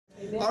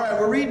All right,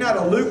 we're reading out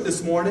of Luke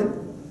this morning.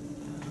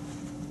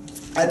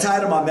 I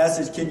titled my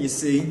message, Can You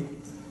See?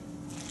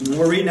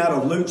 We're reading out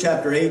of Luke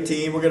chapter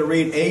 18. We're going to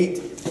read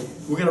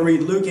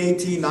Luke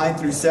 18, 9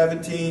 through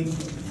 17.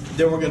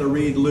 Then we're going to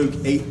read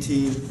Luke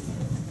 18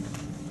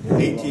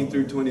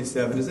 through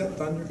 27. Is that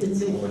thunder?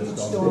 It's a huge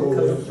storm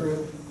coming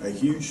through. A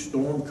huge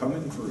storm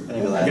coming through.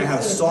 You're going to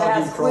have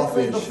soggy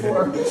crawfish.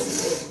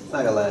 It's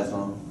not going to last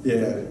long.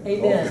 Yeah.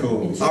 Amen. Oh,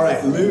 cool. All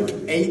right, Luke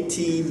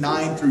 18,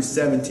 9 through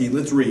 17.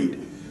 Let's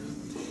read.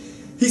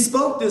 He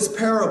spoke this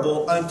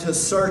parable unto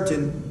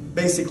certain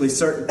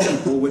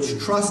people which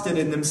trusted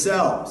in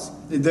themselves,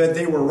 that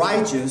they were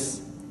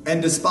righteous,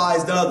 and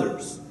despised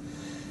others.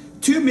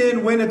 2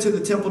 men went into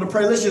the temple to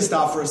pray. Let's just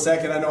stop for a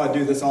second. I know I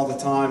do this all the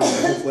time,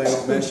 and hopefully I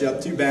don't mess you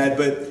up too bad.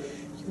 But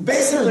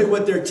basically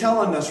what they're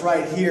telling us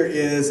right here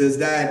is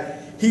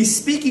that he's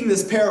speaking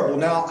this parable.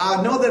 Now,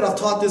 I know that I've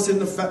taught this in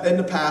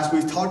the past.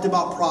 We've talked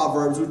about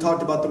Proverbs. We've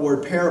talked about the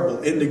word parable.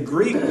 In the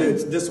Greek,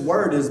 this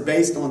word is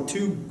based on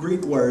 2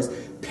 Greek words,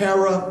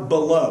 para,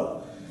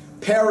 below.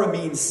 Para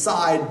means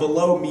side,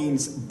 below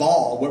means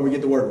ball. Where we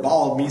get the word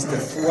ball means to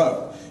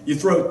throw. You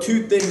throw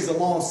 2 things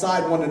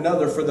alongside one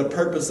another for the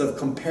purpose of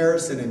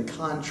comparison and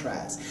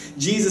contrast.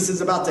 Jesus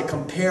is about to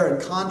compare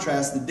and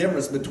contrast the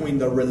difference between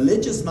the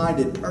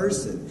religious-minded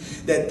person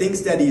that thinks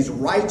that he's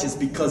righteous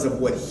because of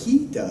what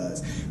he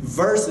does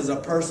versus a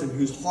person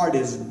whose heart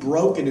is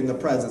broken in the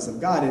presence of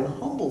God and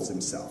humbles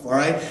himself. All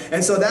right?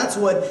 And so that's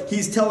what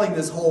he's telling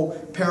this whole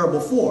parable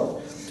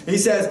for. He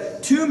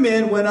says, 2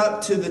 men went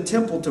up to the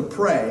temple to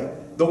pray,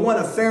 the one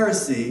a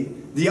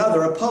Pharisee, the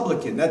other a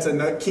publican. That's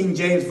a King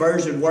James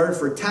Version word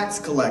for tax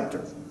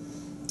collector.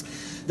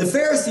 The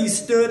Pharisee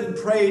stood and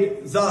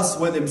prayed thus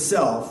with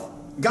himself,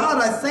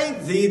 God, I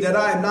thank thee that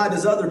I am not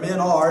as other men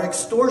are,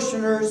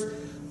 extortioners,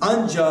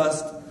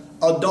 unjust,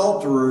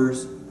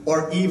 adulterers,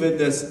 or even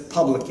this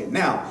publican.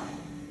 Now,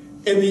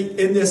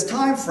 in this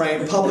time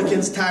frame,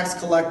 publicans, tax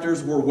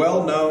collectors were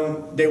well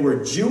known. They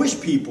were Jewish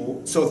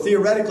people, so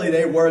theoretically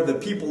they were the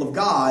people of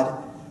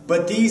God.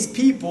 But these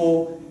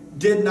people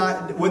did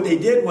not. What they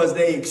did was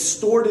they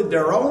extorted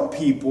their own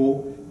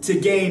people to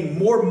gain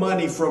more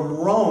money from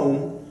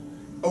Rome,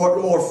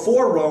 or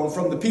for Rome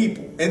from the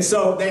people. And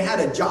so they had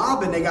a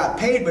job and they got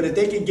paid, but if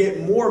they could get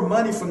more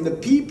money from the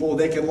people,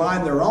 they could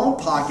line their own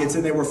pockets,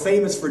 and they were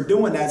famous for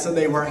doing that. So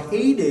they were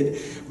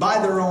hated by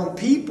their own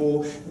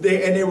people, and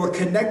they were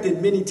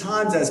connected many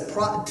times as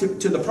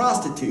to the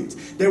prostitutes.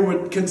 They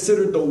were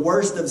considered the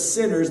worst of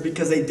sinners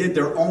because they did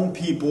their own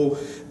people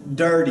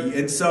dirty.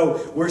 And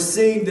so we're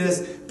seeing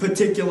this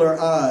particular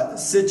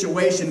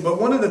situation.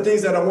 But one of the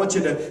things that I want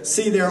you to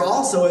see there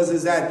also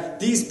is that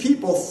these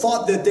people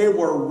thought that they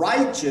were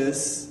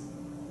righteous,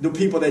 the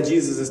people that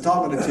Jesus is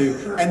talking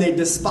to, and they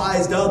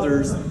despised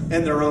others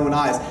in their own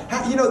eyes.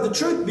 You know, the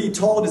truth be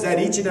told is that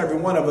each and every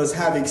one of us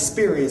have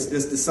experienced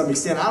this to some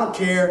extent. I don't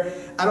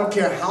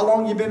care how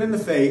long you've been in the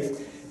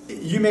faith.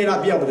 You may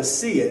not be able to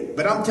see it,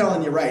 but I'm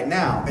telling you right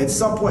now, at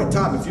some point in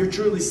time, if you're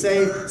truly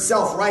saved,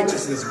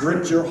 self-righteousness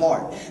gripped your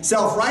heart.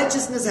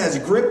 Self-righteousness has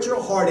gripped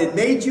your heart and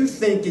made you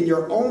think in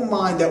your own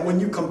mind that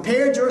when you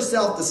compared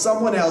yourself to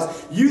someone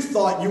else, you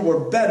thought you were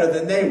better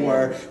than they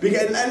were.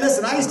 And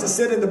listen, I used to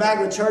sit in the back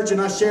of the church,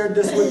 and I shared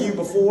this with you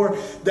before,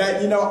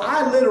 that, you know,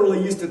 I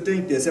literally used to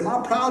think this. Am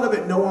I proud of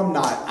it? No, I'm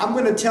not. I'm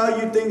going to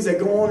tell you things that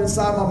go on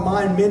inside my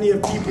mind. Many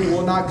of people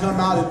will not come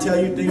out and tell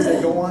you things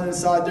that go on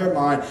inside their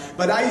mind.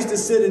 But I used to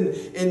sit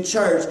in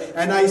church,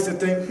 and I used to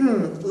think,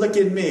 look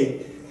at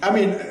me. I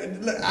mean,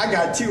 I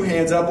got 2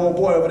 hands up. Old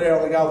boy over there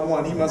only got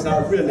 1. He must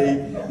not really.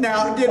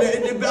 Now,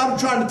 I'm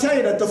trying to tell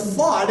you that the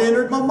thought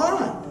entered my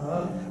mind.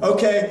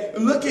 Okay,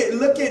 look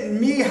at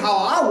me, how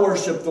I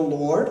worship the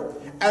Lord,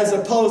 as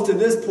opposed to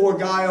this poor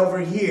guy over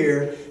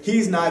here.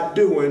 He's not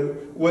doing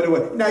what it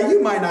was. Now,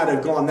 you might not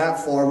have gone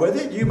that far with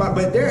it.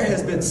 But there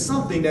has been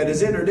something that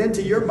has entered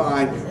into your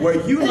mind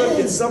where you looked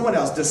at someone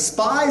else,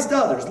 despised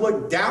others,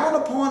 looked down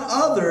upon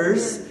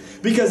others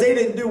because they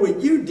didn't do what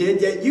you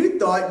did, yet you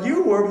thought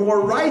you were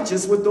more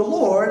righteous with the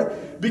Lord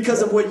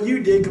because of what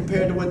you did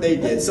compared to what they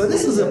did. So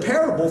this is a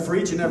parable for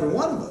each and every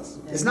one of us.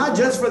 It's not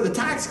just for the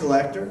tax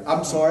collector.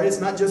 I'm sorry,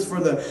 it's not just for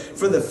the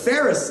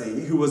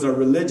Pharisee, who was a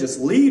religious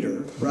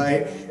leader,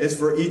 right? It's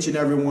for each and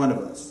every one of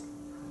us.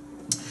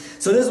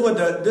 So this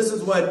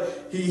is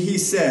what he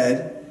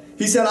said.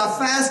 He said, I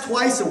fast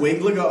twice a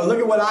week. Look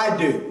at what I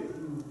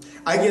do.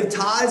 I give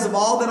tithes of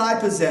all that I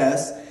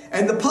possess.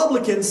 And the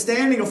publican,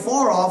 standing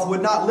afar off,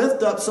 would not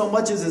lift up so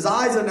much as his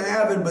eyes unto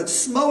heaven, but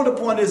smote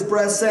upon his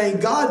breast, saying,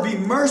 God, be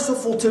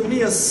merciful to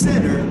me, a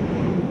sinner.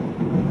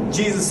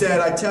 Jesus said,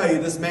 I tell you,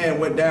 this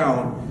man went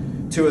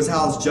down to his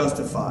house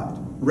justified,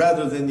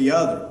 rather than the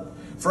other.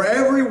 For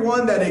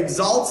everyone that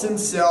exalts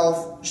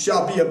himself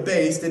shall be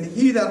abased, and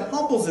he that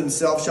humbles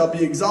himself shall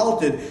be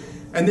exalted.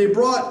 And they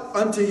brought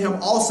unto him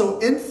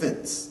also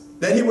infants,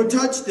 that he would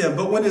touch them.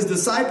 But when his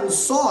disciples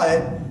saw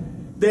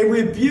it, they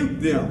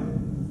rebuked them.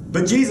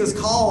 But Jesus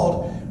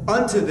called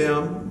unto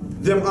them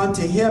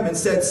unto him, and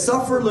said,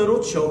 suffer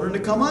little children to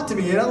come unto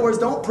me. In other words,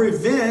 don't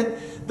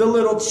prevent the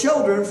little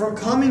children from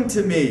coming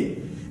to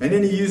me, And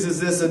then he uses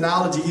this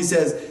analogy. He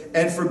says,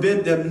 and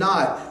forbid them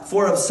not,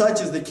 for of such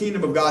is the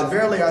kingdom of God.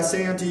 Verily I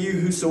say unto you,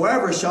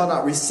 whosoever shall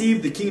not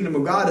receive the kingdom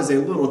of God as a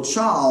little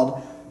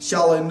child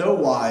shall in no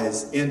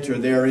wise enter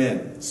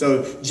therein.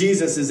 So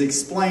Jesus is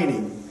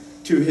explaining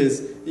to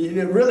his,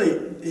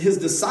 really his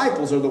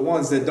disciples are the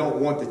ones that don't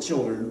want the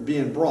children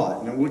being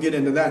brought. And we'll get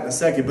into that in a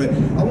second. But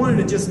I wanted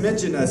to just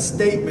mention a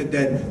statement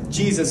that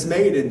Jesus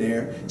made in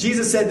there.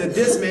 Jesus said that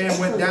this man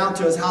went down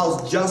to his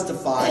house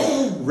justified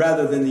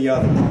rather than the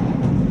other.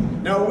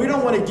 Now, we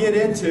don't want to get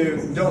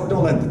into, don't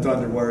let the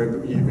thunder worry.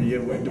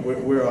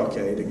 We're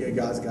okay.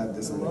 God's got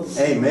this on.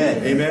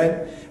 Amen.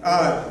 Amen.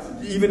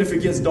 Even if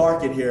it gets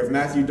dark in here, if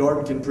Matthew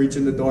Darden can preach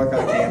in the dark,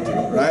 I can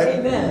too, right?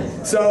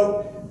 Amen.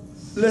 So,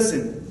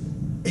 listen.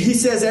 He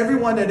says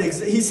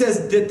he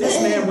says that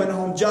this man went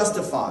home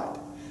justified.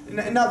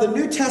 Now, the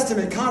New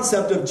Testament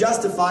concept of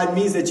justified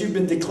means that you've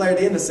been declared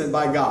innocent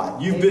by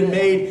God. You've been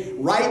made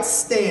right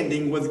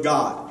standing with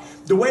God.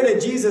 The way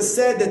that Jesus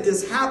said that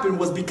this happened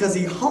was because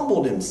he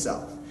humbled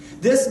himself.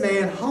 This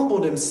man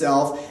humbled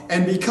himself,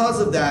 and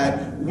because of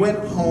that, went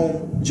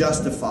home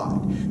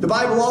justified. The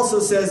Bible also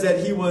says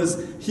that he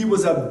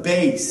was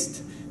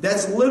abased.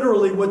 That's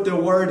literally what the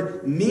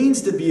word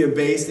means to be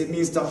abased. It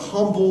means to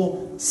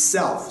humble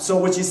self. So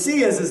what you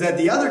see is that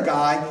the other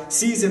guy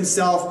sees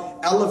himself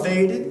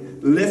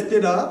elevated,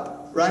 lifted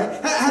up,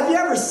 right? Have you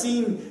ever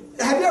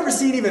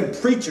seen even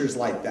preachers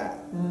like that?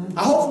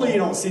 Hopefully you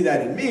don't see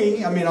that in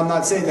me. I mean, I'm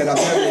not saying that I've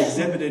never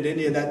exhibited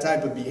any of that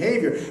type of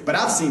behavior, but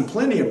I've seen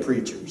plenty of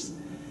preachers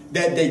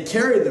that they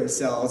carry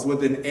themselves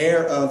with an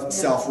air of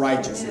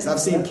self-righteousness. I've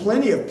seen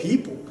plenty of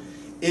people,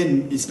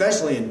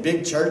 especially in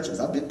big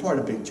churches. I've been part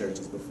of big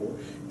churches before.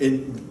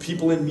 In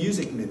people in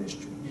music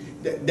ministry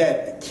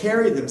that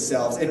carry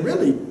themselves and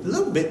really a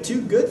little bit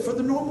too good for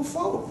the normal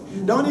folk.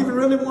 Don't even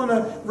really want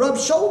to rub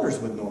shoulders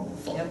with normal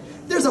folk.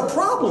 There's a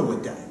problem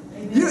with that.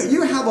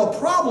 You have a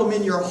problem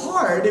in your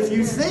heart if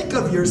you think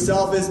of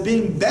yourself as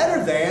being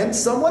better than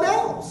someone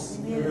else.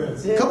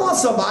 Come on,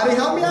 somebody,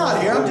 help me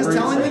out here. I'm just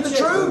telling you the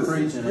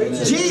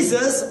truth.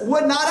 Jesus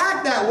would not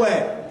act that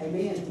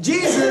way.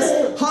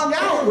 Jesus hung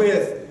out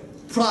with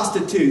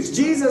prostitutes.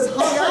 Jesus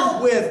hung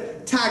out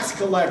with tax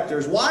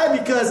collectors. Why?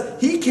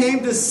 Because he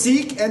came to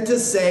seek and to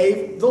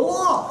save the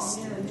lost.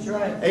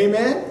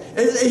 Amen?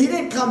 He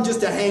didn't come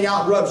just to hang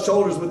out and rub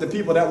shoulders with the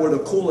people that were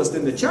the coolest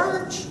in the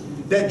church,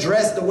 that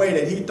dressed the way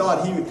that he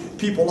thought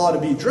people ought to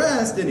be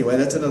dressed. Anyway,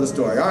 that's another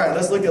story. All right,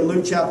 let's look at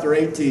Luke chapter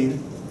 18,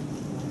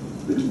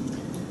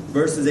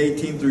 verses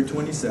 18 through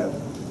 27.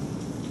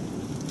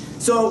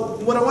 So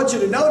what I want you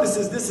to notice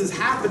is this is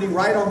happening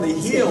right on the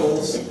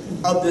heels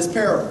of this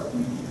parable.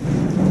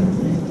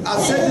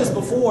 I've said this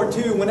before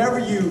too, whenever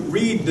you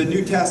read the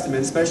New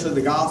Testament, especially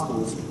the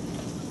Gospels,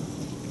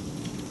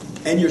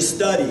 and you're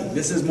studying,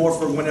 this is more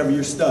for whenever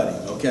you're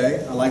studying,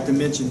 okay? I like to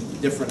mention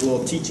different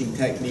little teaching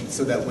techniques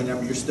so that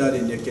whenever you're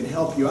studying, it can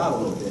help you out a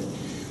little bit.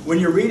 When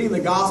you're reading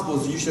the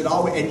Gospels, you should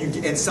always,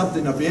 and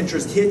something of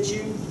interest hits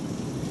you,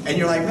 and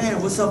you're like,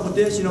 man, what's up with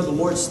this? You know, the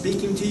Lord's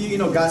speaking to you. You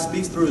know, God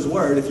speaks through His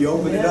Word. If you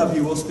open it up,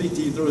 He will speak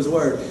to you through His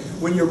Word.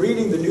 When you're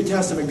reading the New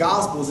Testament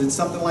Gospels and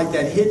something like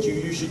that hits you,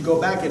 you should go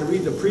back and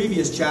read the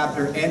previous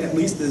chapter and at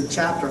least the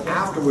chapter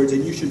afterwards,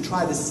 and you should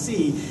try to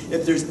see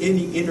if there's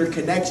any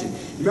interconnection.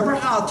 Remember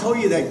how I told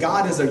you that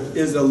God is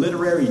a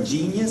literary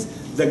genius?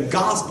 The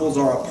Gospels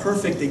are a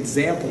perfect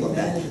example of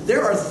that.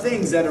 There are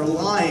things that are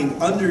lying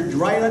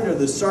right under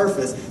the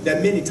surface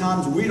that many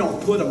times we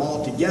don't put them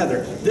all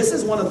together. This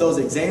is one of those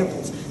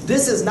examples.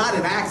 This is not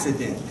an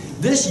accident.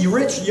 This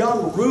rich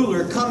young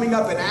ruler coming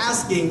up and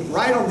asking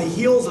right on the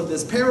heels of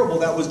this parable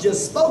that was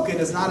just spoken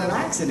is not an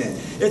accident.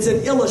 It's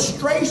an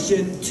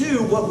illustration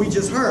to what we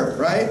just heard,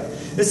 right?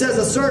 It says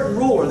a certain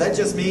ruler. That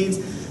just means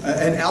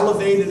an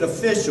elevated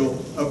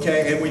official,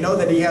 okay? And we know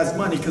that he has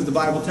money because the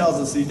Bible tells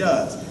us he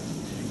does.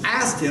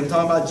 Asked him,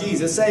 talking about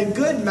Jesus, saying,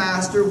 "Good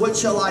master, what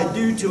shall I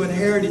do to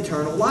inherit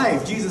eternal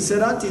life?" Jesus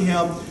said unto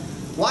him,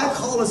 "Why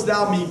callest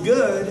thou me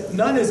good?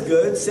 None is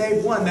good,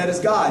 save one, that is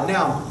God."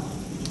 Now,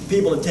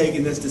 people have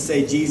taken this to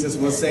say Jesus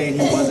was saying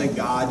he wasn't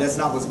God. That's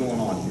not what's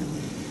going on here.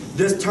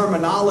 This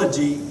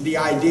terminology, the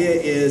idea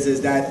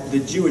is that the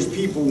Jewish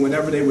people,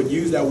 whenever they would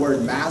use that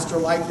word master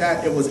like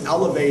that, it was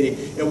elevating.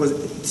 It was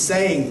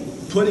saying,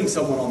 putting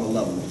someone on the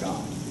level of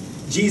God.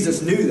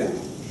 Jesus knew that.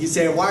 He's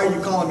saying, why are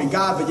you calling me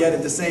God? But yet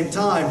at the same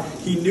time,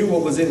 he knew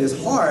what was in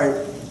his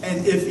heart.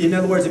 And in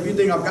other words, if you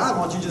think I'm God,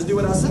 why don't you just do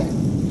what I say?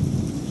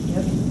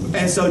 Yep.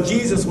 And so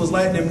Jesus was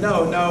letting him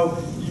know, no,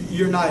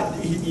 you're not,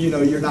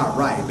 you're not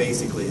right,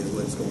 basically, is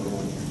what's going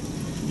on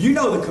here. You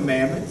know the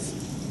commandments.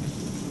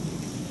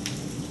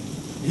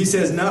 He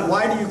says,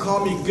 why do you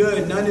call me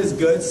good? None is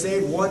good,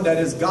 save one, that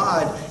is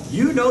God.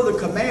 You know the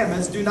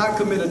commandments. Do not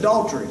commit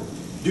adultery.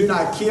 Do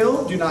not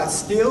kill. Do not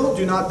steal.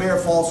 Do not bear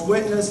false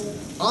witness.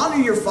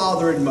 Honor your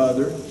father and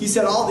mother. He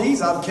said, all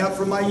these I've kept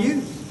from my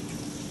youth.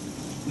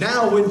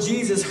 Now when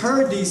Jesus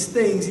heard these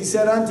things, he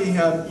said unto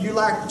him, you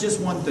lack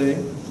just one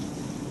thing.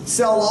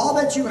 Sell all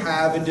that you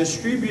have and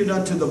distribute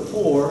unto the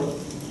poor.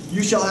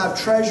 You shall have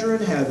treasure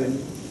in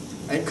heaven.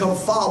 And come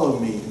follow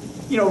me.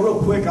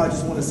 real quick, I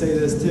just want to say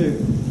this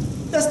too.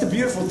 That's the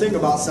beautiful thing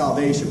about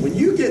salvation. When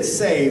you get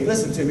saved,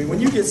 listen to me, when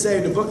you get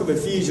saved, the book of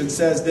Ephesians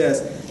says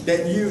this,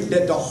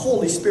 that the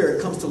Holy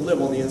Spirit comes to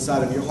live on the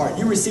inside of your heart.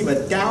 You receive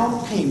a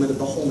down payment of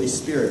the Holy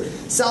Spirit.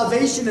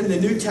 Salvation in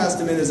the New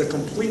Testament is a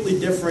completely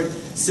different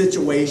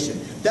situation.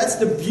 That's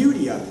the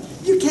beauty of it.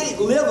 You can't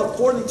live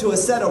according to a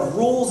set of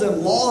rules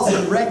and laws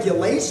and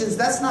regulations.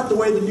 That's not the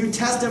way the New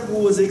Testament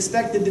was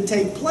expected to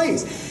take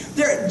place.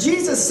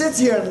 Jesus sits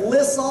here and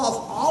lists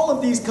off all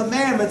of these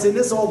commandments, and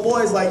this old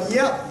boy is like,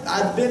 yep,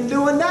 I've been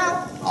doing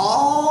that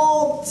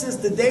all since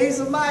the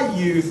days of my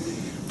youth.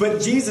 But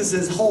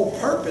Jesus' whole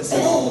purpose in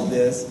all of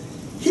this,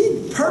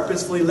 he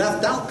purposefully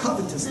left out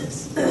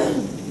covetousness.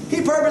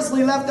 He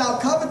purposely left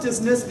out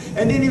covetousness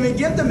and didn't even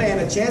give the man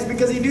a chance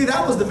because he knew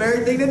that was the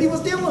very thing that he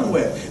was dealing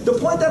with. The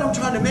point that I'm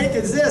trying to make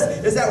is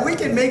this, is that we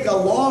can make a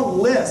long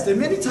list. And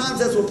many times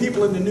that's what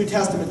people in the New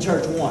Testament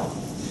church want.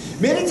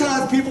 Many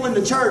times people in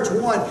the church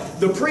want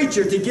the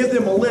preacher to give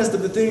them a list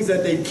of the things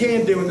that they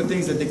can do and the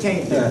things that they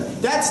can't do.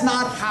 That's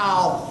not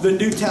how the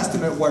New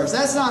Testament works.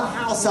 That's not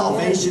how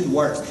salvation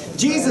works.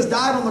 Jesus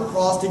died on the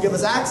cross to give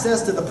us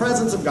access to the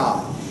presence of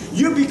God.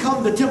 You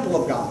become the temple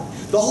of God.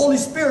 The Holy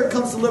Spirit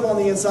comes to live on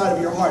the inside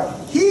of your heart.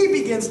 He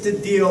begins to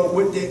deal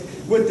with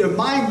the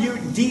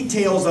minute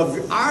details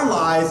of our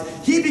lives.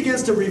 He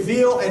begins to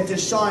reveal and to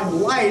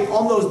shine light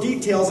on those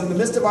details in the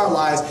midst of our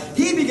lives.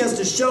 He begins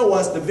to show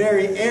us the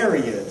very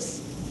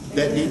areas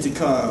that need to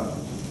come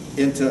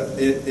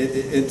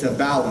into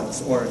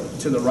balance or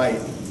to the right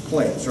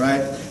place,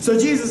 right? So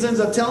Jesus ends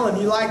up telling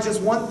him, you like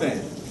just one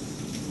thing.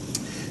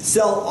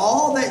 Sell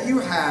all that you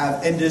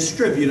have and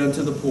distribute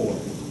unto the poor,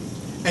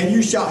 and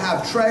you shall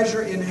have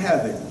treasure in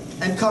heaven,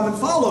 and come and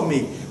follow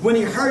me. When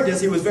he heard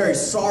this, he was very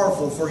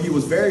sorrowful, for he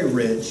was very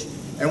rich.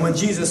 And when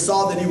Jesus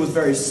saw that he was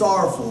very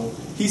sorrowful,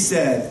 he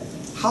said,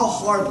 how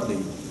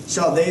hardly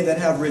shall they that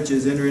have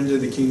riches enter into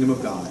the kingdom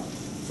of God?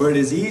 For it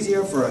is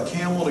easier for a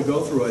camel to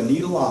go through a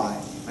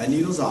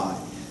needle's eye,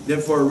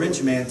 than for a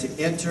rich man to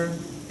enter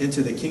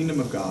into the kingdom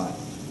of God.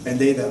 And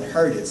they that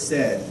heard it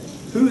said,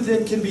 who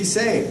then can be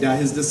saved? Now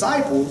his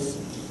disciples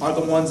are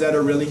the ones that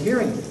are really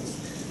hearing this.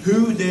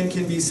 Who then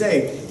can be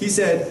saved? He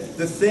said,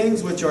 the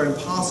things which are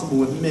impossible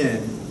with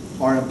men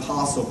are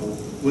impossible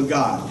with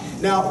God.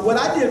 Now, what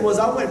I did was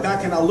I went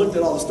back and I looked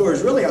at all the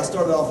stories. Really, I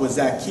started off with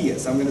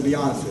Zaccheus. I'm going to be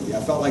honest with you. I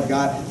felt like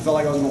I was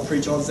going to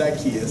preach on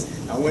Zaccheus.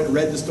 I went and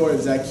read the story of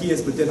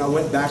Zaccheus, but then I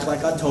went back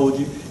like I told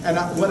you. And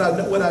what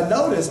I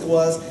noticed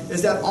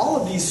is that all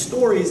of these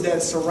stories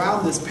that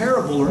surround this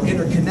parable are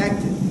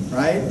interconnected,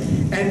 right?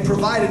 And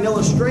provide an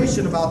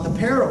illustration about the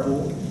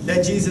parable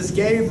that Jesus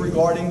gave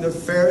regarding the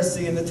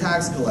Pharisee and the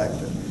tax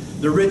collector,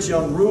 the rich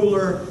young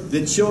ruler,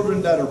 the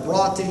children that are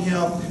brought to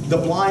him, the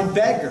blind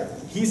beggar.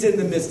 He's in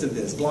the midst of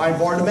this. Blind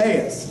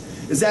Bartimaeus,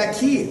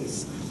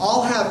 Zaccheus,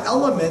 all have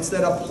elements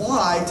that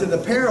apply to the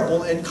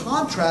parable in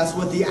contrast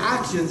with the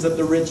actions of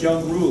the rich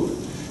young ruler.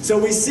 So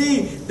we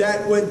see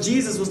that what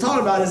Jesus was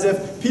talking about is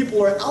if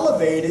people are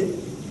elevated,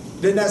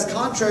 then that's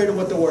contrary to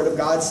what the Word of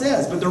God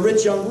says. But the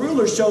rich young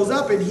ruler shows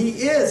up, and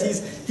he's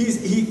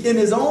in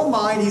his own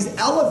mind, he's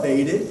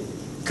elevated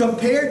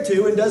compared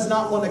to and does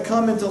not want to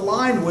come into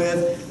line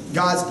with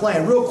God's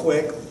plan. Real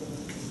quick,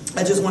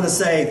 I just want to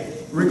say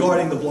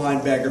regarding the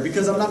blind beggar,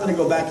 because I'm not going to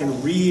go back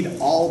and read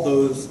all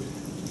those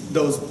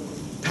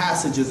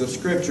passages of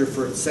Scripture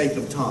for the sake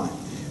of time.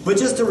 But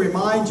just to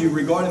remind you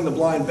regarding the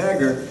blind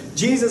beggar,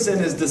 Jesus and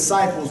his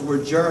disciples were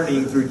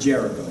journeying through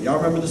Jericho. Y'all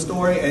remember the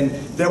story? And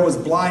there was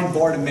blind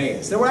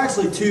Bartimaeus. There were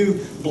actually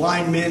two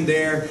blind men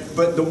there,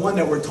 but the one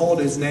that we're told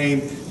is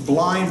named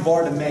blind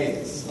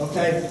Bartimaeus.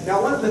 Okay?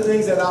 Now, one of the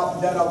things that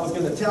I was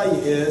going to tell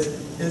you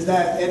is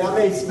that, and I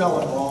may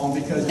spell it wrong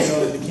because you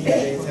know the King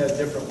James has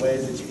different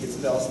ways that you can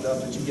spell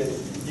stuff, but you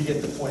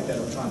get the point that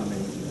I'm trying to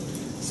make.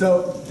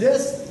 So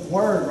this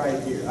word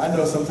right here, I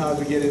know sometimes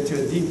we get into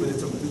it deep, but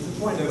it's a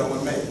point that I want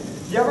to make.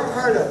 You ever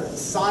heard of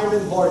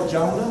Simon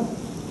Bar-Jonah?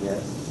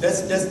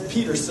 Yes. That's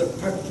Peter's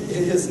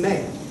his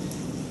name.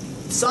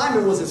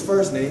 Simon was his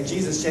first name.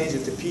 Jesus changed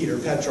it to Peter,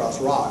 Petros,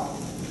 rock.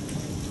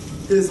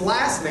 His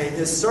last name,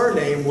 his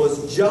surname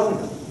was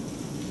Jonah.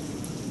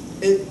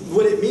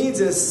 What it means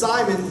is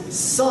Simon,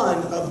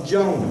 son of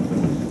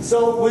Jonah.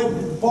 So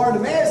what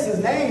Bartimaeus'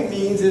 name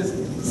means is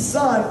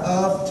son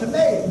of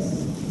Timaeus.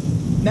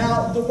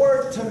 Now, the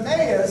word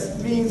Timaeus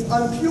means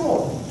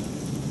impure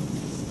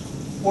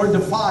or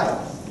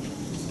defiled.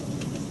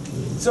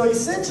 So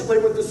essentially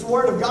what this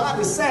word of God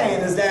is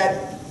saying is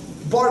that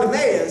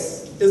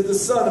Bartimaeus is the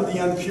son of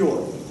the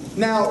impure.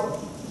 Now,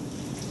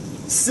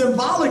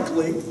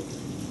 symbolically,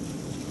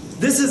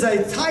 this is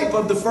a type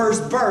of the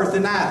first birth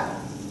in Adam.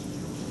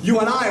 You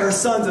and I are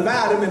sons of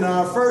Adam, and in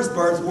our first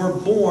birth, we're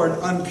born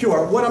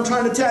impure. What I'm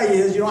trying to tell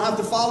you is you don't have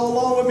to follow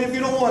along with me if you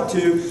don't want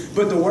to,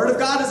 but the Word of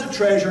God is a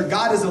treasure.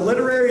 God is a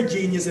literary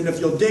genius, and if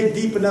you'll dig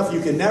deep enough,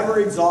 you can never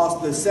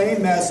exhaust the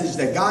same message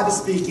that God is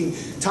speaking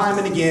time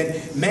and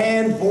again.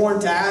 Man born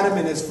to Adam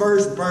in his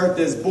first birth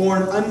is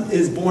born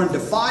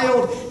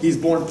defiled. He's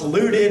born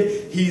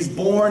polluted. He's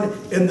born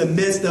in the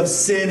midst of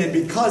sin, and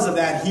because of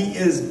that, he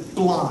is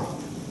blind.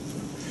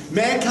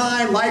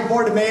 Mankind, like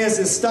Bartimaeus,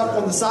 is stuck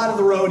on the side of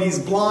the road. He's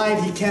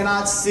blind. He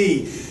cannot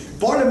see.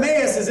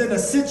 Bartimaeus is in a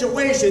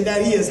situation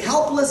that he is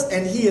helpless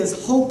and he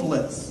is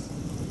hopeless.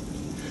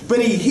 But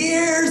he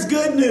hears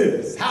good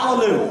news.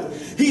 Hallelujah.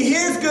 He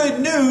hears good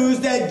news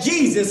that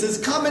Jesus is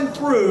coming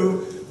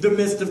through the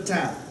midst of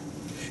town.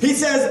 He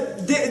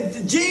says,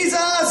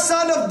 Jesus,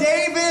 son of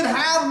David,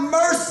 have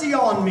mercy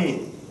on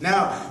me.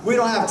 Now, we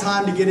don't have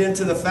time to get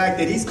into the fact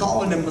that he's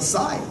calling him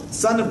Messiah,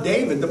 son of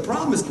David, the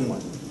promised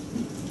one.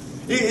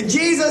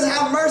 Jesus,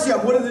 have mercy on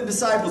me. What do the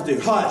disciples do?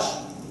 Hush.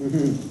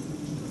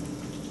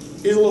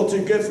 He's a little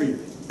too good for you.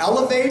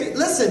 Elevated.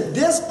 Listen,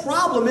 this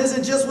problem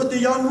isn't just with the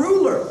young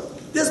ruler.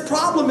 This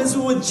problem is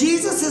with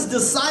Jesus'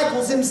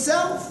 disciples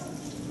himself.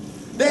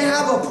 They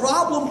have a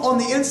problem on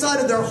the inside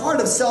of their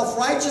heart of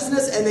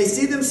self-righteousness, and they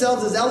see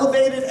themselves as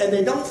elevated, and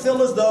they don't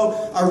feel as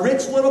though a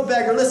rich little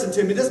beggar. Listen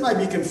to me, this might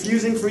be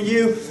confusing for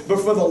you, but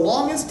for the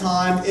longest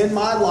time in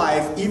my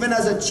life, even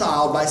as a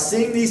child, by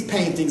seeing these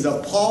paintings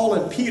of Paul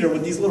and Peter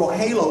with these little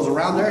halos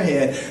around their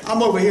head,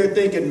 I'm over here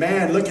thinking,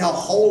 man, look how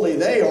holy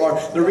they are.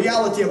 The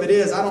reality of it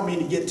is, I don't mean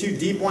to get too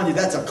deep on you,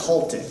 that's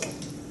occultic.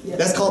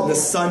 That's called the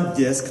sun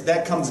disk.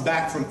 That comes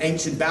back from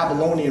ancient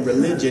Babylonian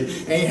religion.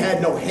 Ain't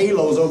had no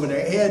halos over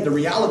their head. The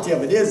reality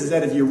of it is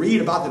that if you read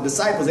about the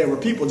disciples, they were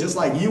people just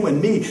like you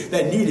and me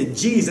that needed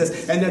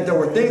Jesus, and that there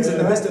were things in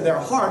the midst of their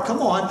heart.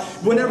 Come on.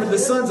 Whenever the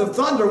sons of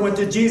thunder went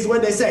to Jesus, what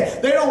did they say?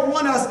 They don't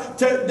want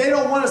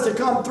us to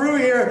come through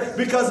here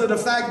because of the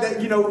fact that,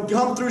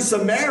 come through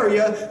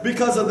Samaria,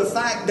 because of the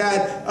fact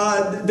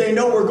that they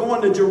know we're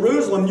going to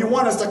Jerusalem. You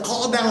want us to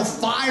call down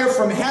fire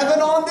from heaven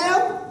on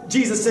them?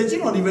 Jesus said, you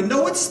don't even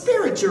know what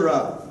spirit you're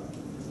of.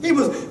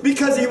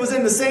 Because he was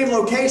in the same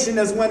location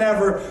as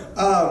whenever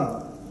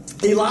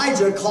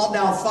Elijah called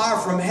down fire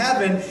from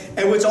heaven,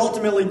 and which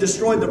ultimately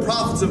destroyed the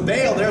prophets of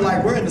Baal. They're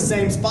like, we're in the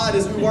same spot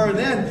as we were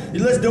then.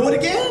 Let's do it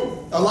again.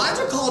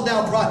 Elijah called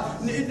down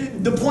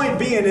the point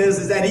being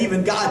is that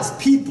even God's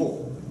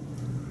people,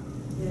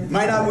 we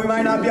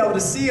might not be able to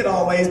see it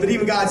always, but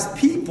even God's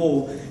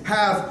people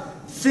have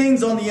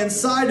things on the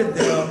inside of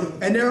them,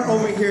 and they're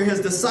over here, his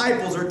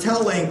disciples are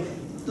telling,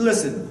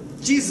 listen,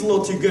 Jesus is a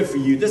little too good for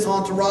you. This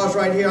entourage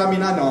right here, I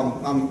know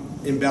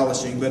I'm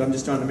embellishing, but I'm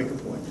just trying to make a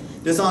point.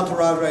 This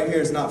entourage right here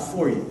is not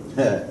for you.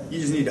 You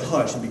just need to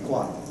hush and be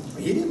quiet.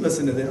 He didn't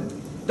listen to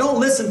them. Don't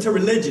listen to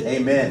religion.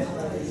 Amen.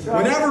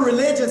 Whenever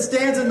religion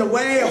stands in the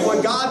way of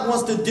what God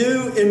wants to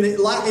do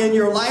in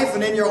your life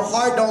and in your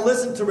heart, don't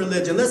listen to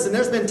religion. Listen,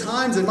 there's been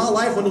times in my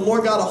life when the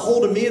Lord got a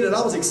hold of me that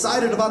I was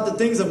excited about the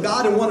things of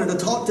God and wanted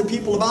to talk to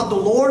people about the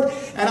Lord,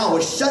 and I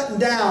was shut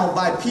down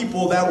by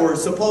people that were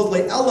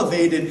supposedly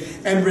elevated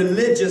and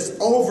religious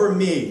over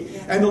me.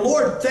 And the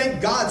Lord,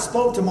 thank God,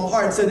 spoke to my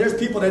heart and said, there's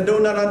people that do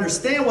not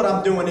understand what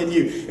I'm doing in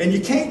you. And you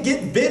can't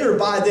get bitter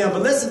by them.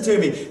 But listen to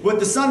me. What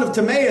the son of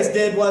Timaeus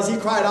did was he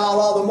cried out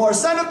all the more,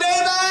 Son of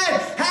David,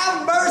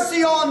 have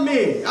mercy on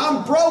me.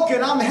 I'm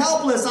broken. I'm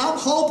helpless. I'm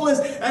hopeless.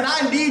 And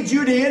I need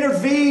you to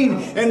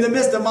intervene in the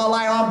midst of my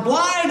life. I'm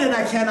blind and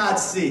I cannot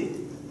see.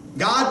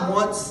 God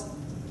wants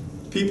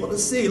people to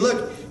see.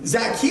 Look,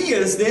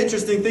 Zaccheus, the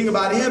interesting thing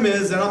about him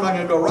is, and I'm not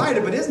going to go write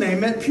it, but his name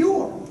meant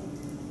pure.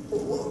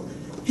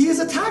 He is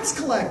a tax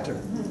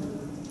collector.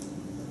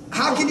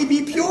 How can he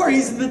be pure?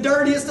 He's the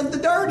dirtiest of the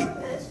dirty.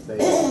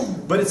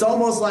 But it's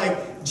almost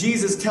like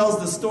Jesus tells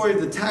the story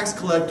of the tax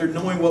collector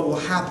knowing what will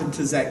happen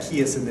to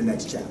Zaccheus in the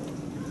next chapter.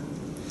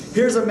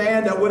 Here's a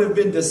man that would have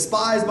been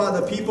despised by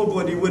the people,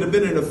 but he would have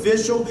been an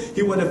official.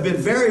 He would have been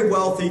very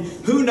wealthy.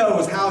 Who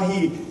knows how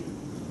he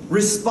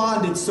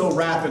responded so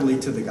rapidly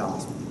to the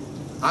gospel?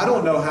 I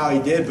don't know how he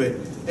did, but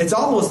it's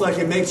almost like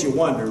it makes you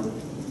wonder.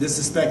 This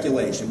is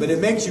speculation, but it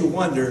makes you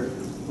wonder,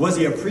 was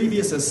he a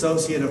previous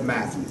associate of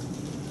Matthew?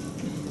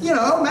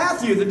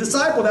 Matthew, the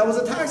disciple that was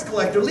a tax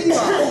collector, Levi.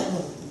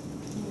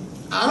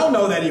 I don't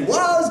know that he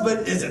was,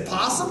 but is it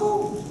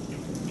possible?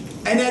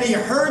 And that he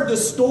heard the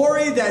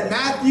story that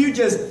Matthew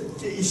just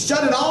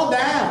shut it all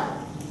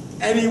down.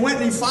 And he went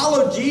and he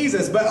followed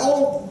Jesus. But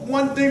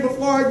one thing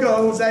before I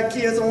go,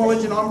 Zaccheus, I want to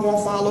let you know I'm going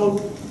to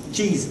follow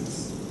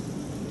Jesus.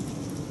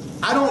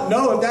 I don't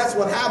know if that's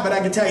what happened. I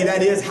can tell you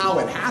that is how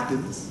it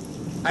happens.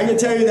 I can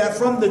tell you that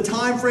from the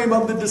time frame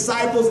of the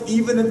disciples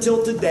even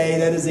until today,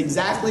 that is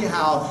exactly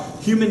how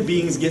human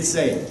beings get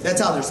saved.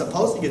 That's how they're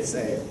supposed to get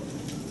saved.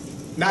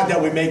 Not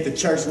that we make the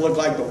church look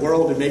like the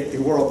world and make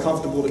the world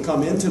comfortable to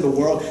come into the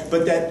world,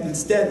 but that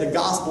instead the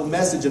gospel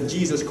message of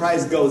Jesus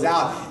Christ goes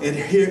out and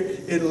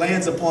it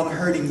lands upon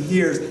hurting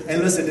ears.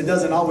 And listen, it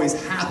doesn't always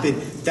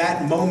happen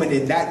that moment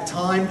in that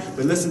time,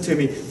 but listen to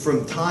me,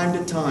 from time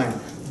to time,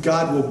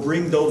 God will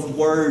bring those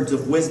words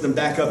of wisdom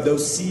back up,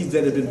 those seeds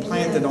that have been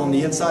planted on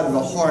the inside of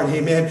the heart,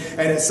 amen,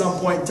 and at some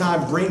point in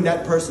time bring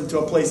that person to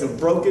a place of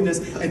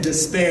brokenness and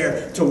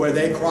despair to where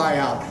they cry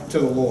out to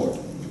the Lord.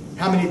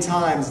 How many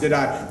times did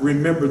I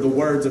remember the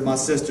words of my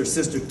sister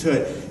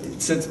Tut,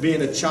 since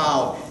being a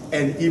child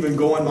and even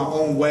going my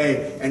own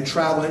way and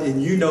traveling,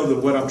 and you know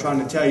that what I'm trying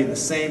to tell you, the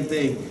same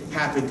thing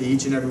happened to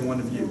each and every one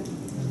of you.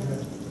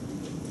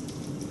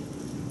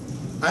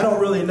 I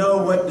don't really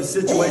know what the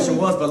situation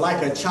was, but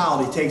like a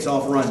child, he takes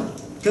off running.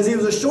 Because he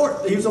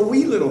was a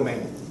wee little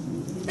man.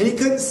 And he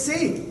couldn't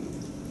see.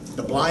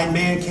 The blind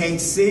man can't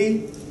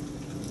see.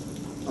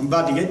 I'm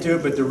about to get to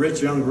it, but the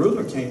rich young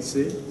ruler can't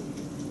see.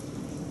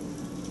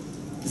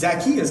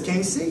 Zaccheus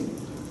can't see.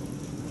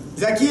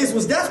 Zaccheus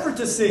was desperate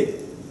to see.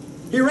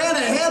 He ran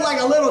ahead like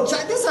a little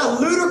child. This is a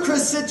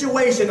ludicrous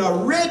situation. A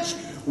rich,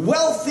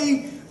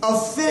 wealthy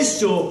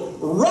official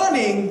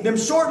running them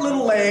short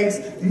little legs,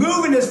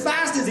 moving as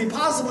fast as he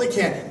possibly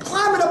can,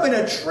 climbing up in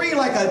a tree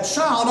like a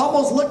child,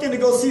 almost looking to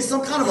go see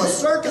some kind of a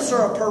circus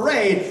or a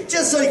parade,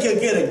 just so he could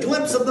get a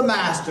glimpse of the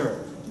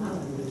master.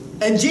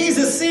 And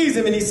Jesus sees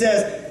him and he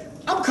says,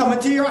 I'm coming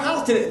to your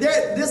house today.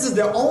 This is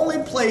the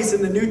only place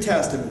in the New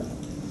Testament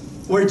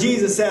where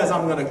Jesus says,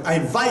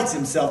 invites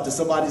himself to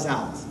somebody's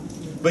house.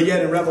 But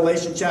yet in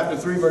Revelation chapter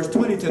 3 verse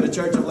 20 to the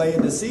church of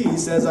Laodicea, he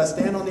says, I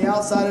stand on the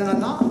outside and I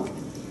knock.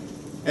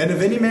 And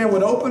if any man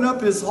would open up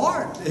his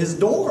heart, his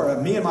door,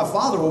 me and my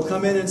Father will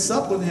come in and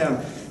sup with him.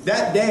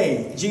 That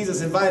day,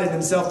 Jesus invited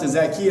himself to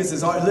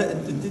Zacchaeus'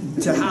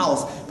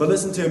 house. But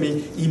listen to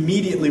me,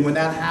 immediately when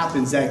that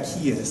happens,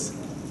 Zacchaeus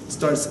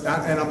starts,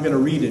 and I'm going to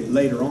read it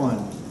later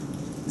on.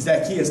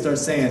 Zacchaeus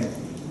starts saying,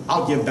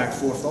 I'll give back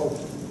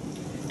fourfold.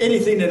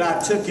 Anything that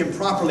I took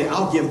improperly,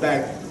 I'll give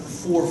back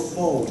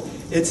fourfold.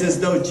 It's as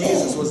though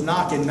Jesus was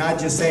knocking, not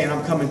just saying,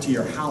 I'm coming to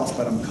your house,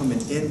 but I'm coming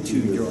into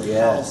your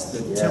house,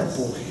 the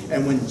temple.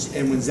 And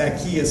when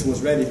Zacchaeus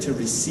was ready to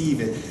receive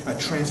it, a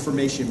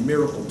transformation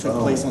miracle took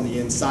place on the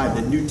inside.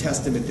 The New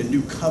Testament, the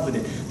New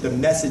Covenant, the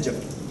message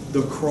of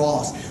the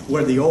cross,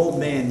 where the old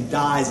man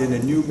dies and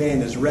a new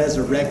man is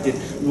resurrected,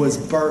 was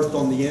birthed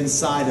on the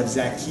inside of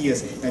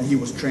Zacchaeus, and he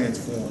was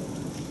transformed.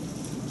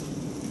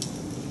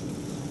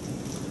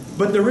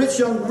 But the rich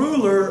young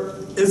ruler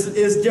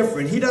is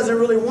different. He doesn't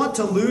really want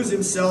to lose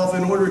himself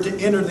in order to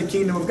enter the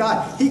kingdom of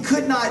God. He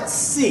could not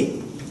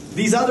see.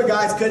 These other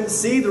guys couldn't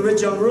see. The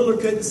rich young ruler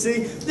couldn't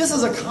see. This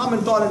is a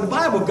common thought in the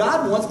Bible.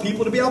 God wants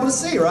people to be able to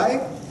see,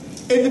 right?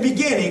 In the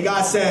beginning,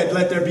 God said,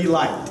 let there be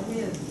light.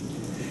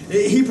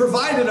 He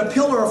provided a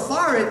pillar of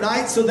fire at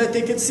night so that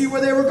they could see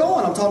where they were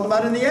going. I'm talking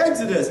about in the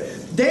Exodus.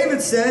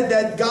 David said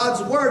that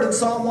God's word in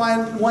Psalm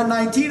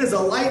 119 is a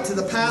light to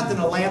the path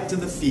and a lamp to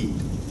the feet.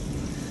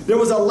 There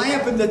was a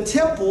lamp in the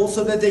temple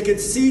so that they could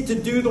see to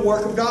do the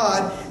work of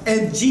God,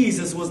 and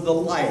Jesus was the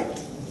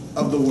light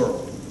of the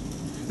world.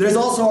 There's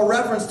also a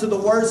reference to the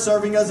word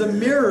serving as a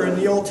mirror in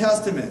the Old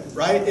Testament,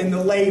 right? In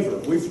the laver.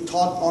 We've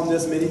taught on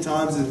this many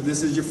times. If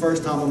this is your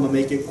first time, I'm going to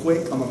make it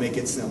quick. I'm going to make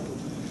it simple.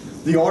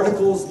 The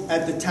articles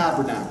at the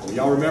tabernacle.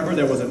 Y'all remember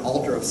there was an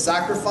altar of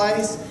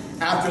sacrifice.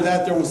 After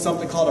that, there was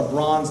something called a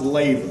bronze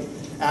laver.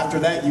 After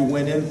that, you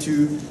went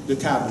into the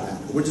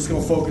tabernacle. We're just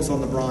going to focus on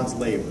the bronze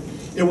laver.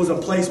 It was a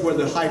place where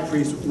the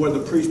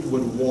priest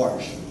would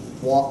wash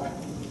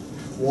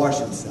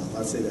himself.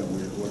 I say that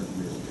weird word.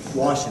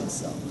 Wash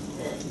himself.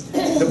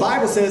 The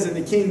Bible says in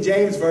the King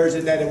James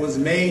Version that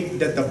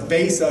the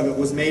base of it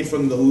was made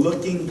from the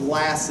looking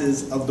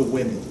glasses of the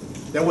women.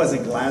 There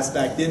wasn't glass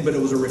back then, but it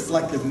was a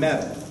reflective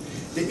metal.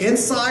 The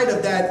inside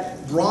of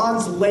that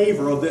bronze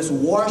laver of this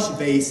wash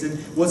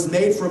basin was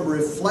made from a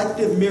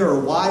reflective mirror.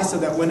 Why? So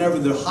that whenever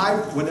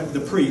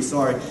the priest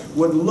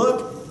would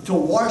look to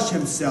wash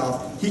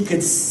himself, he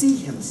could see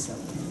himself.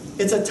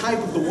 It's a type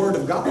of the Word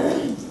of God.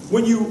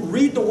 When you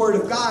read the Word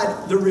of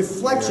God, the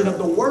reflection of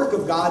the work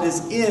of God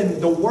is in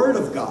the Word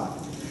of God.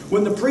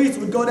 When the priest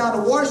would go down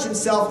to wash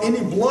himself,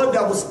 any blood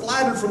that was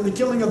splattered from the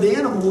killing of the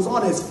animal was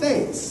on his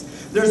face.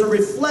 There's a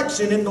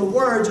reflection in the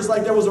Word, just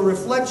like there was a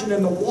reflection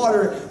in the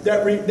water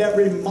that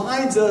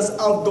reminds us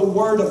of the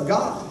Word of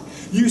God.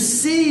 You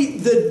see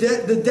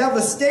the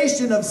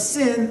devastation of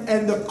sin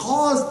and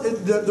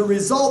the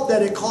result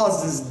that it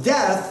causes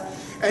death.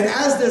 And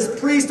as this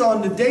priest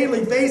on a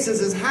daily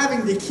basis is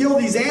having to kill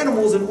these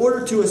animals in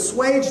order to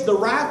assuage the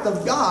wrath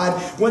of God,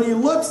 when he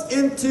looks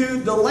into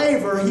the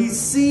laver, he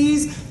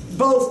sees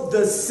both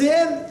the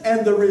sin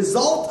and the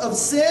result of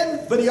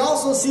sin, but he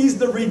also sees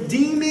the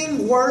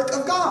redeeming work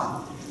of God.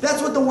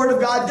 That's what the Word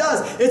of God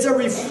does. It's a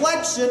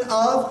reflection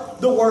of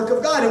the work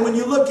of God. And when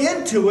you look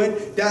into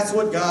it, that's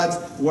what God's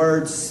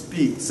Word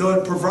speaks. So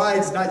it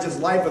provides not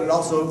just light, but it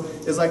also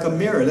is like a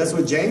mirror. That's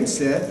what James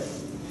said.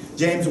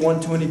 James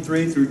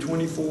 1:23 through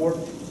 24.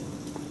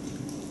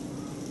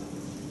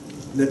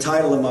 The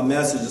title of my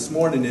message this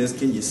morning is,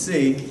 Can You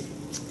See?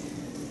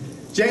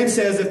 James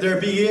says, if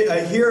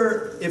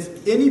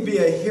any be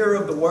a hearer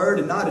of the word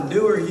and not a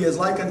doer, he is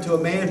like unto a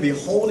man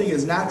beholding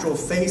his natural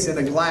face in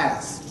a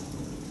glass.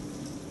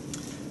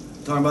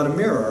 Talking about a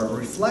mirror, a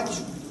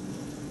reflection.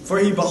 For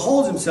he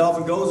beholds himself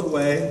and goes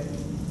away,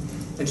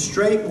 and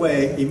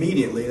straightway,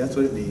 immediately, that's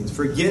what it means,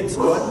 forgets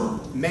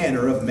what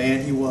manner of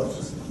man he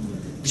was.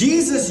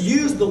 Jesus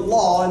used the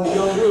law in the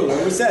young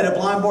ruler. We said that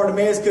blind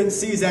Bartimaeus couldn't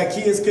see,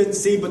 Zaccheus couldn't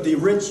see, but the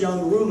rich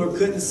young ruler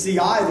couldn't see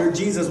either.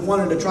 Jesus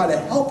wanted to try to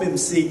help him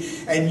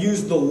see and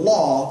use the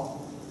law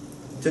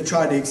to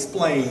try to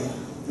explain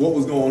what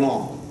was going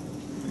on.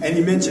 And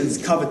he mentions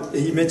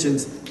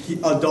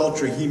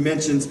adultery. He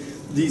mentions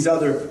these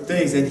other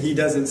things, and he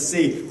doesn't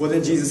see. Well,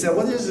 then Jesus said,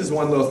 well, there's just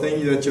one little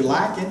thing that you're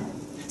lacking.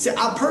 See,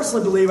 I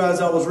personally believe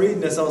as I was reading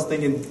this, I was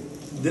thinking,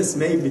 this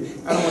may be,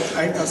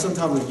 I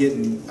sometimes was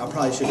getting, I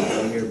probably shouldn't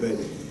be here, but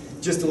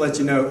just to let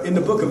you know, in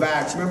the book of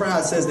Acts, remember how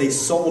it says they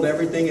sold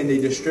everything and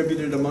they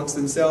distributed amongst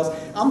themselves?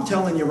 I'm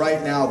telling you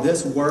right now,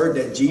 this word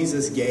that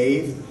Jesus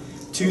gave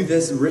to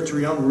this rich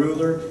young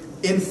ruler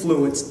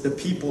influenced the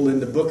people in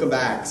the book of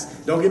Acts.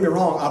 Don't get me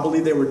wrong, I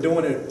believe they were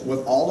doing it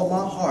with all of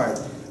my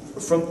heart.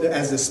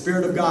 As the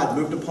Spirit of God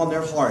moved upon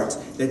their hearts,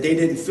 that they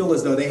didn't feel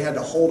as though they had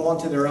to hold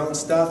on to their own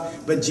stuff.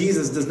 But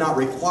Jesus does not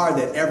require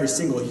that every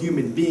single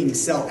human being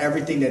sell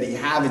everything that he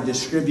have and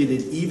distribute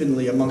it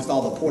evenly amongst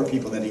all the poor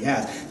people that he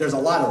has. There's a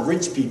lot of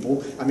rich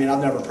people. I mean, I've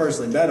never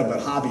personally met him,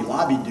 but Hobby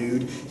Lobby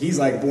dude, he's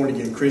like born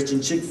again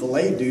Christian.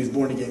 Chick-fil-A dude's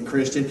born again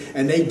Christian,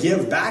 and they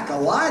give back a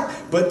lot.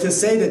 But to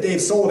say that they've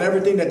sold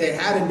everything that they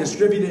had and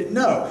distributed,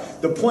 no.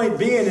 The point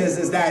being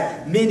is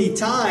that many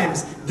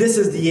times this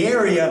is the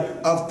area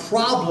of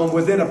problem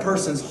within a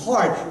person's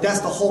heart. That's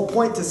the whole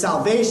point to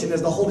salvation,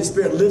 is the Holy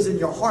Spirit lives in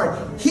your heart.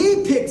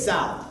 He picks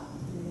out.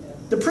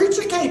 The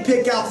preacher can't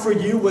pick out for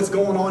you what's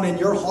going on in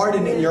your heart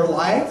and in your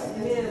life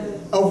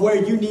of where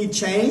you need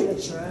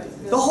change.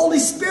 The Holy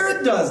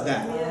Spirit does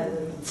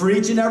that for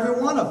each and every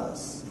one of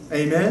us.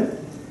 Amen.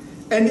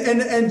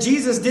 And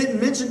Jesus didn't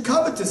mention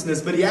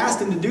covetousness, but he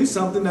asked him to do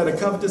something that a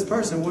covetous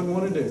person wouldn't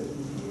want to do.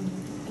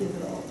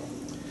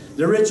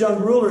 The rich young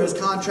ruler is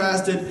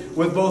contrasted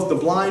with both the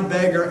blind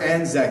beggar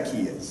and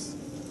Zaccheus.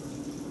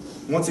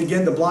 Once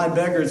again, the blind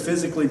beggar is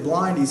physically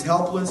blind. He's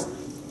helpless.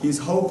 He's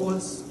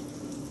hopeless.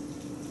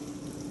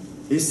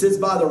 He sits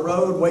by the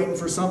road waiting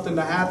for something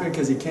to happen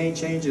because he can't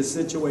change his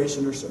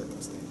situation or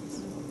circumstance.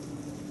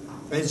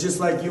 And it's just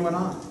like you and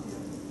I.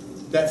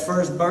 That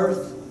first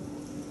birth,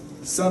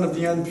 son of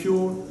the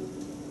impure,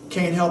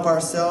 can't help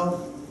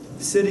ourselves,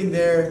 sitting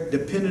there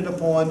dependent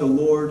upon the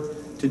Lord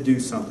to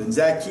do something.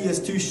 Zacchaeus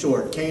too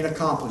short, can't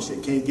accomplish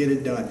it, can't get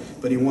it done,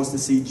 but he wants to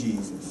see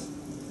Jesus.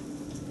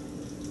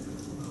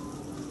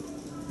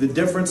 The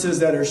differences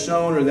that are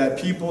shown are that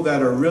people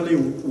that are really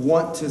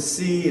want to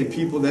see and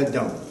people that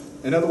don't.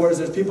 In other words,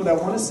 there's people that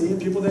want to see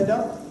and people that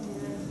don't.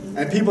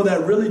 And people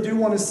that really do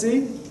want to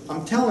see,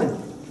 I'm telling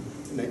you,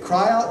 and they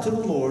cry out to the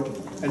Lord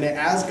and they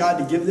ask God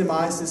to give them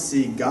eyes to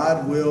see,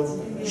 God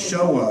will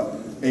show up.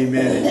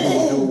 Amen. And he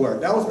will do a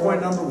work. That was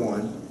point number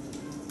one.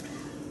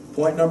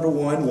 Point number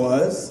one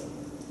was,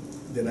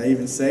 did I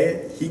even say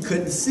it? He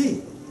couldn't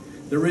see.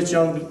 The rich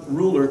young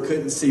ruler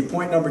couldn't see.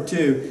 Point number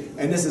two,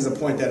 and this is a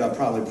point that I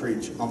probably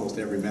preach almost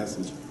every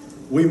message.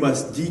 We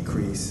must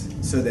decrease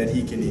so that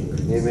he can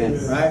increase. Amen.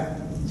 Right?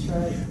 That's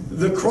right.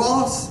 The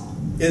cross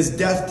is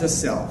death to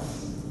self.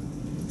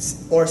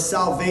 Or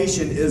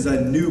salvation is a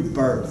new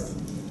birth.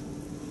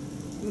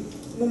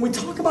 When we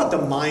talk about the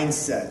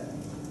mindset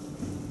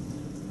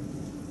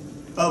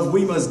of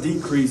we must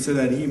decrease so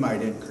that he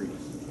might increase.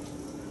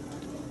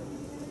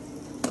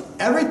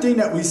 Everything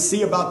that we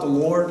see about the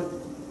Lord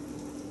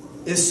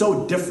is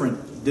so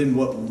different than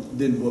what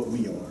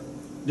we are.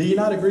 Do you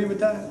not agree with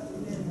that?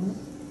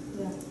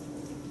 Yeah.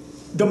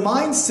 The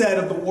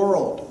mindset of the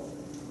world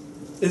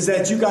is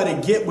that you got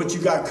to get what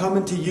you got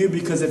coming to you,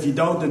 because if you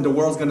don't, then the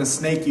world's going to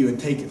snake you and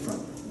take it from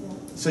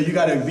you. So you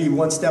got to be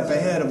one step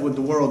ahead of what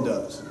the world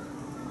does.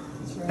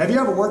 Right. Have you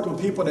ever worked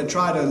with people that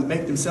try to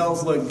make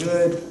themselves look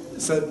good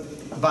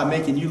by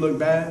making you look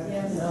bad?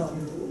 Yeah. No.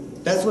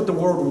 That's what the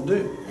world will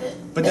do.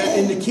 But that,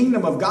 in the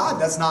kingdom of God,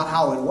 that's not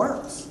how it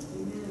works.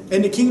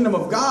 In the kingdom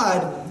of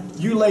God,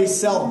 you lay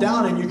self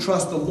down and you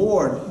trust the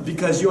Lord,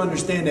 because you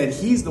understand that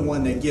he's the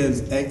one that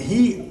gives.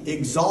 He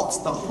exalts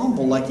the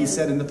humble, like he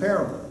said in the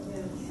parable.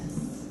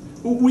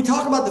 We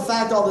talk about the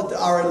fact,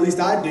 or at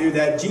least I do,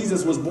 that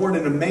Jesus was born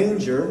in a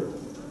manger.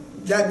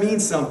 That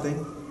means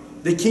something.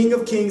 The King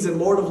of Kings and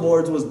Lord of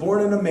Lords was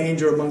born in a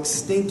manger amongst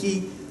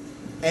stinky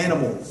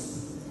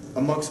animals,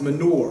 amongst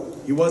manure.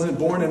 He wasn't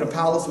born in a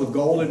palace with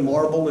gold and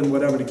marble and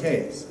whatever the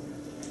case.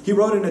 He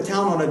rode into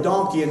town on a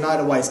donkey and not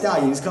a white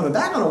stallion. He's coming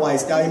back on a white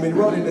stallion, but he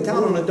rode into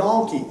town on a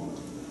donkey.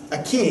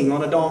 A king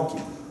on a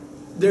donkey.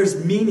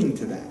 There's meaning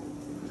to that.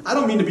 I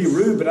don't mean to be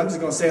rude, but I'm just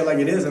going to say it like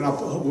it is, and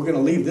we're going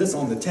to leave this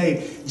on the tape.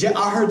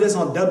 I heard this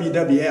on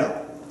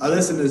WWL. I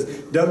listen to this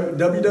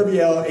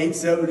WWL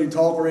 870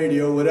 talk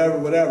radio,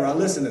 whatever. I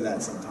listen to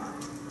that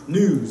sometimes.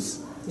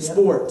 News,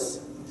 sports.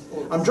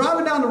 I'm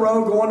driving down the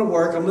road going to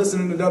work. I'm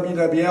listening to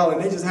WWL,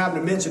 and they just happen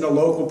to mention a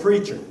local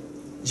preacher,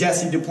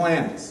 Jesse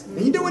Duplantis.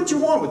 And you do what you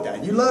want with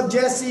that. You love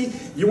Jesse.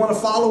 You want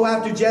to follow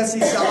after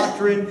Jesse's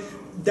doctrine.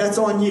 That's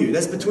on you.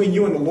 That's between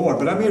you and the Lord.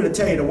 But I'm here to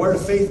tell you, the Word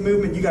of Faith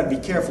movement, you got to be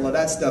careful of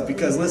that stuff,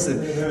 because listen,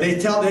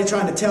 they're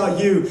trying to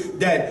tell you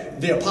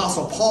that the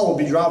Apostle Paul will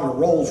be driving a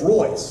Rolls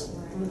Royce.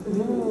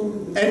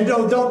 And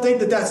don't think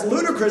that that's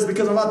ludicrous,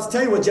 because I'm about to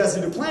tell you what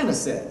Jesse Duplantis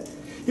said.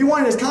 He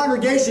wanted his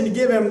congregation to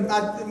give him,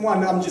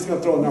 I'm just going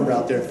to throw a number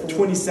out there,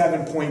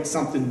 27 point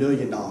something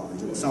million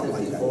dollars, or something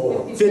like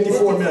that.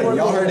 54 million.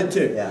 Y'all heard it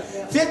too. Yeah.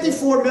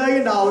 $54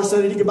 million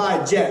so that he could buy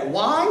a jet.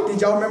 Why? Did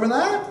y'all remember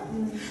that?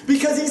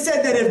 Because he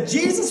said that if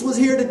Jesus was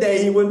here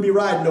today, he wouldn't be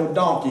riding no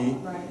donkey.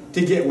 Right.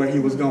 to get where he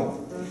was going.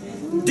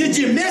 Did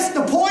you miss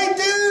the point,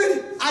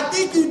 dude? I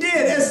think you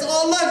did. It's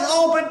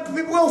but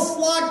we'll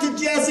flock to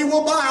Jesse.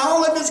 We'll buy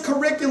all of his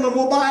curriculum.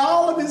 We'll buy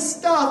all of his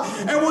stuff.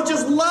 And we'll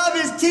just love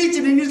his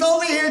teaching. And he's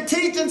over here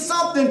teaching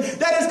something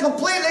that is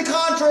completely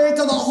contrary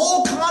to the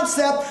whole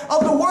concept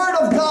of the Word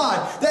of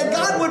God. That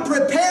God would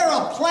prepare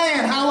a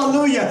plan,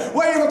 hallelujah,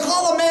 where he would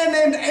call a man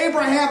named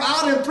Abraham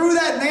out, and through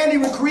that man he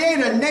would create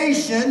a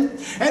nation.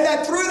 And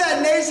that through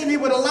that nation he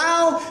would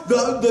allow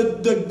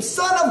the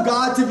Son of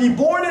God to be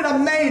born in a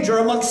manger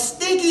amongst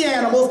stinky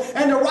animals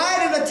and to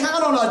ride into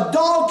town on a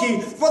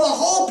donkey for the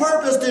whole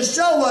purpose to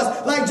show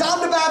us, like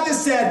John the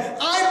Baptist said,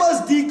 I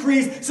must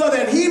decrease so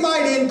that he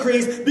might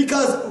increase,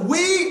 because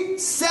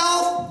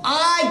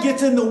I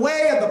gets in the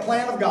way of the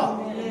plan of God.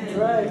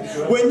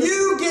 Right. When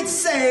you get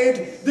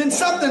saved, then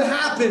something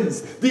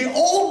happens. The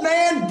old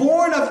man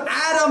born of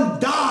Adam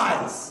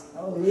dies.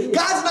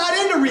 God's not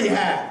into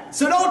rehab.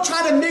 So don't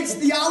try to mix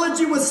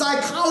theology with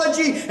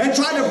psychology and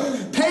try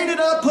to paint it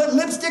up, put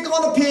lipstick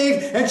on a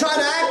pig, and try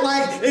to act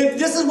like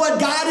this is what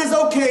God is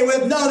okay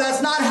with. No,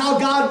 that's not how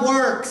God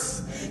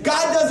works.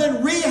 God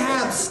doesn't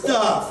rehab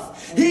stuff.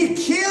 He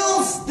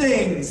kills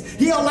things.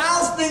 He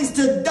allows things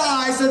to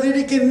die so that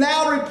he can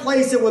now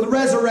replace it with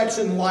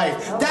resurrection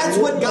life. That's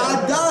what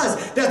God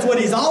does. That's what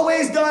he's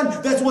always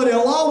done. That's what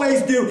he'll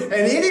always do. And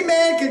any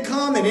man can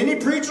come and any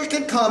preacher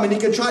can come and he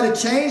can try to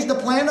change the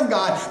plan of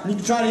God. He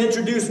can try to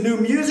introduce new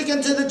music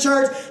into the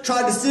church,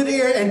 try to sit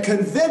here and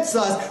convince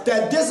us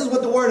that this is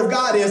what the Word of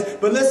God is.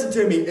 But listen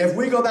to me. If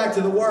we go back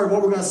to the Word,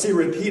 what we're going to see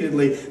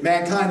repeatedly,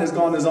 mankind has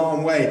gone his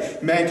own way.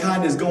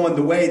 Mankind is going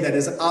the way that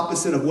is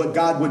opposite of what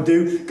God would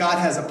do. God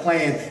has a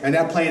plan, and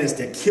that plan is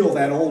to kill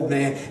that old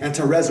man and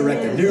to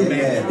resurrect a new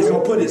man. He's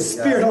going to put his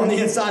spirit on the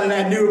inside of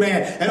that new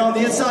man, and on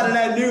the inside of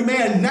that new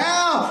man,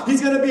 now he's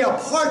going to be a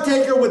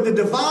partaker with the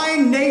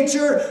divine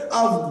nature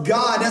of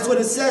God. That's what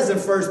it says in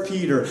 1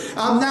 Peter.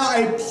 I'm now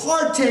a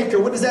partaker.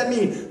 What does that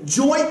mean?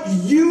 Joint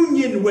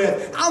union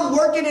with. I'm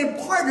working in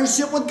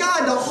partnership with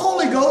God. The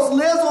Holy Ghost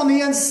lives on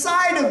the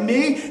inside of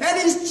me,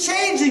 and he's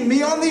changing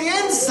me on the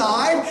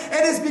inside,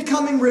 and it's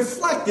becoming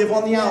reflective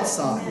on the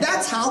outside.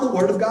 That's how the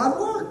Word of God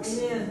works.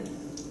 Amen.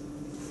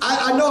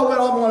 I know I went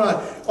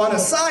off on a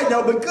side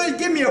note, but good,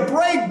 give me a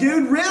break,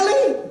 dude.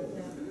 Really?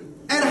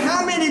 And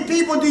how many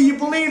people do you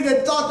believe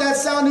that thought that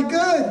sounded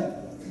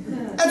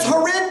good? That's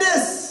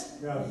horrendous.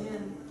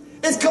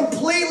 It's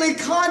completely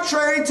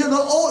contrary to the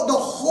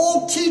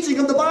whole teaching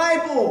of the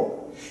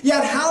Bible.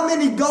 Yet how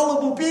many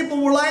gullible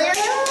people were like,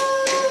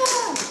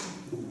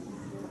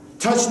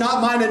 touch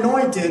not mine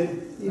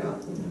anointed.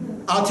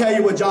 I'll tell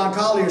you what John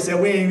Collier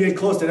said. We ain't even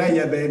close to that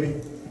yet,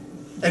 baby.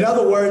 In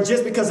other words,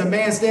 just because a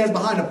man stands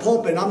behind the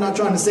pulpit, I'm not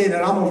trying to say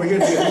that I'm over here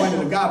to be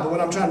anointed of God, but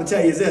what I'm trying to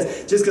tell you is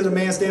this. Just because a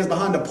man stands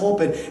behind the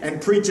pulpit and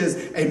preaches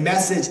a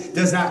message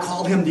does not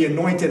call him the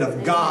anointed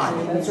of God.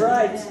 That's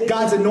right.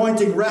 God's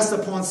anointing rests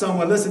upon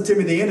someone. Listen to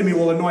me, the enemy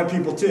will anoint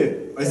people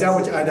too. Is that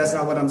what that's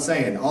not what I'm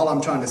saying. All I'm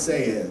trying to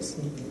say is,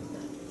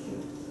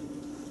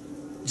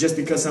 just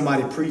because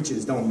somebody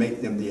preaches, don't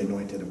make them the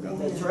anointed of God.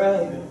 That's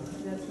right.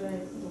 That's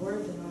right. The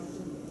word's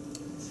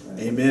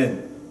anointed.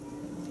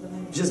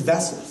 Amen. Just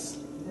vessels.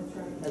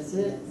 That's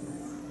it.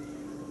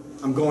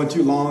 I'm going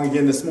too long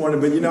again this morning,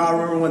 but you know, I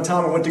remember one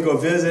time I went to go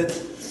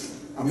visit.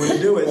 I'm going to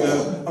do it.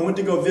 I went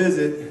to go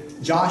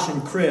visit Josh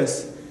and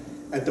Chris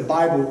at the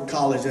Bible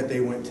college that they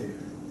went to.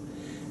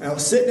 And I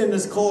was sitting in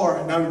this car,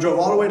 and I drove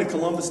all the way to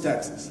Columbus,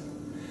 Texas.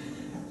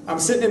 I'm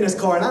sitting in this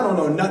car, and I don't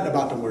know nothing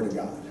about the Word of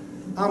God.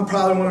 I'm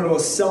probably one of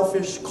those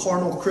selfish,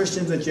 carnal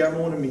Christians that you ever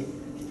want to meet.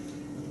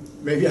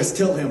 Maybe I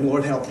still am,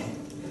 Lord help me.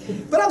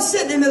 But I'm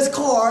sitting in this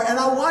car, and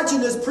I'm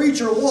watching this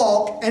preacher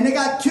walk, and they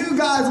got two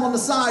guys on the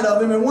side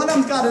of him, and one of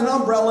them's got an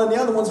umbrella, and the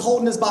other one's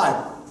holding his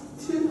Bible.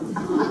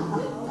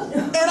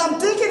 And I'm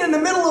thinking in the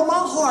middle of my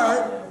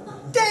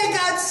heart, they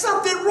got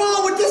something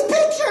wrong with this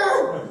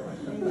picture.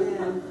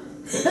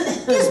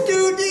 This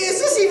dude, is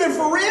this even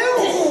for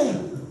real?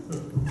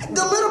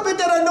 The little bit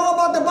that I know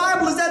about the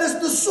Bible is that it's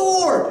the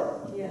sword.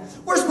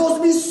 We're supposed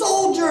to be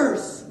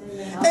soldiers.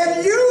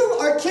 If you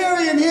are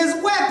carrying his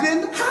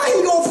weapon, how are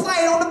you going to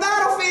fight on the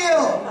battlefield?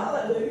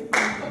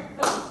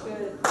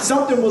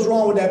 Something was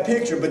wrong with that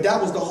picture, but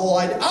that was the whole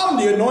idea. I'm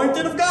the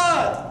anointed of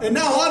God. And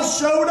now I've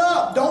showed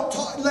up. Don't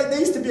talk. Like, there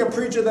used to be a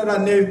preacher that I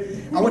knew.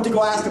 I went to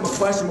go ask him a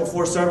question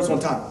before service one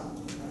time.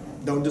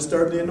 Don't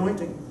disturb the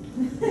anointing.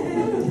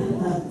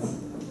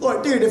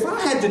 Look, dude, if I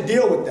had to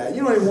deal with that,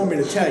 you don't even want me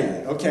to tell you,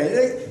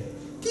 okay?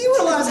 Do you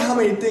realize how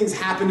many things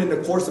happen in the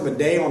course of a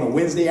day on a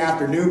Wednesday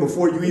afternoon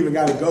before you even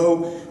got to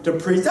go to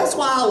preach? That's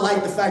why I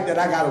like the fact that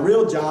I got a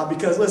real job,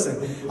 because, listen,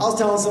 I was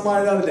telling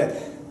somebody the other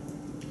day,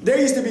 there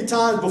used to be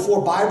times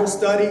before Bible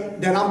study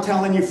that I'm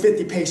telling you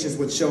 50 patients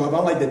would show up.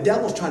 I'm like, the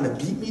devil's trying to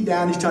beat me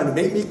down. He's trying to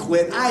make me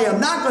quit. I am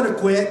not going to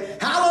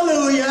quit.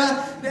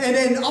 Hallelujah. And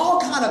then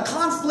all kind of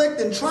conflict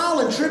and trial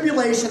and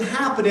tribulation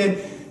happening.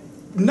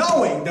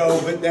 knowing, though,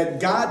 but that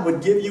God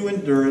would give you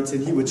endurance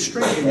and He would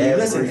strengthen you.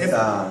 Listen,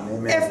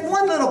 if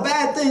one little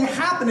bad thing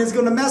happened is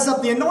going to mess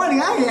up the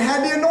anointing, I ain't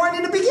had the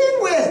anointing to begin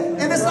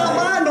with. And it's not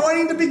my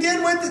anointing to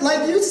begin with.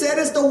 Like you said,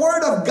 it's the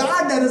Word of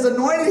God that is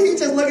anointed. He's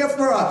just looking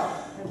for a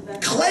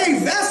clay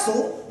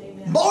vessel,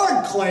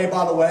 born clay,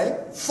 by the way,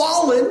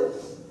 fallen,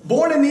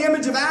 born in the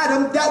image of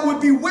Adam, that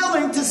would be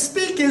willing to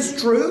speak His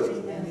truth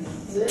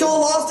to a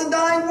lost and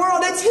dying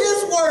world. It's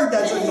His Word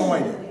that's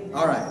anointed.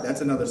 All right,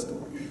 that's another story.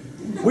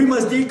 We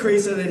must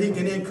decrease so that He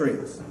can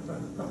increase.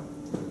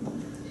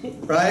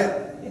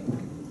 Right?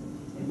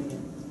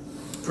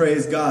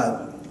 Praise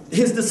God.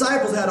 His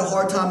disciples had a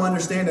hard time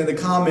understanding the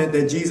comment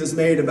that Jesus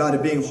made about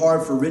it being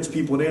hard for rich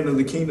people to enter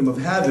the kingdom of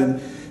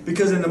heaven,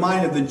 because in the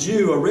mind of the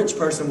Jew, a rich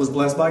person was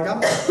blessed by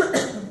God.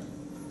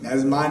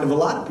 That's the mind of a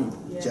lot of people.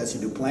 Yes. Jesse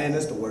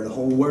Duplantis, the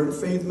whole Word of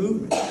Faith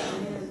movement.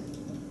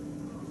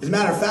 As a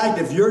matter of fact,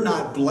 if you're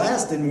not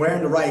blessed and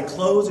wearing the right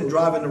clothes and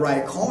driving the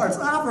right cars,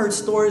 I've heard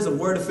stories of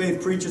Word of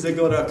Faith preachers that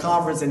go to a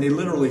conference and they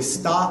literally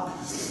stop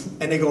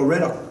and they go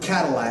rent a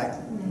Cadillac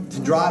to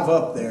drive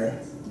up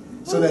there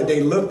so that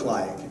they look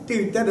like,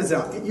 dude,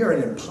 you're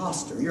an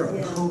imposter, you're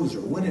a poser.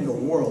 What in the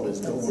world is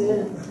going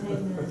on?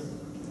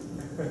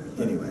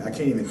 Anyway, I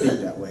can't even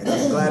think that way. And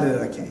I'm glad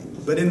that I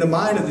can't. But in the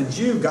mind of the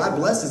Jew, God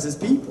blesses His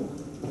people.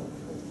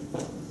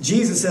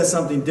 Jesus says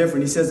something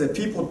different. He says that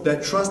people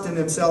that trust in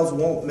themselves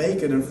won't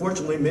make it.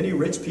 Unfortunately, many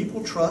rich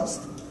people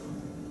trust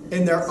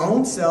in their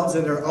own selves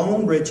and their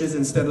own riches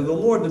instead of the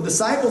Lord. The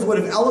disciples would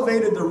have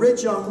elevated the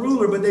rich young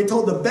ruler, but they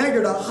told the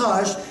beggar to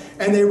hush,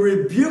 and they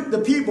rebuked the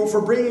people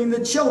for bringing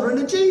the children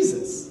to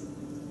Jesus.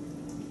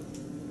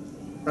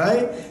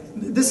 Right?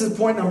 This is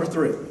point number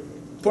 3.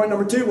 Point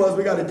number 2 was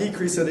we got to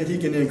decrease so that He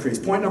can increase.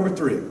 Point number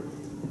 3.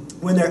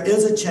 When there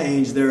is a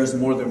change, there is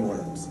more than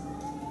words.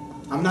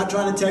 I'm not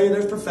trying to tell you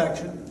there's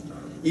perfection.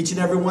 Each and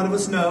every one of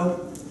us know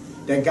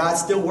that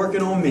God's still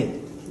working on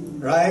me.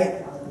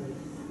 Right?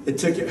 It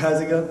took him, how's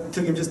it go? It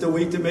took Him just a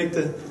week to make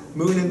the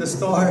moon and the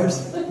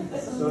stars.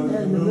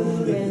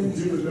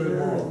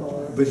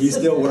 But He's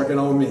still working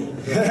on me.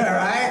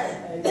 Right?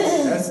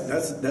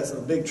 That's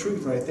a big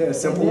truth right there. A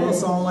simple little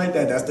song like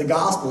that. That's the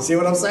gospel. See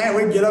what I'm saying?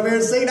 We can get up here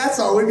and sing that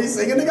song. We'd be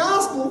singing the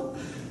gospel.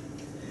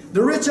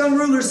 The rich young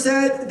ruler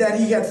said that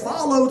he had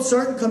followed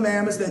certain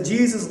commandments that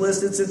Jesus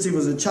listed since he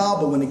was a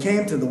child, but when it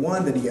came to the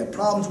one that he had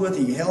problems with,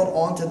 he held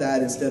on to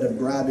that instead of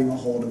grabbing a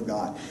hold of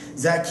God.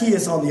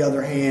 Zaccheus, on the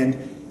other hand,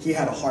 he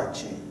had a heart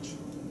change.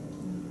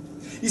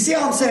 You see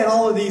how I'm saying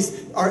all of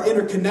these are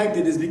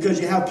interconnected is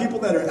because you have people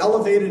that are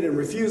elevated and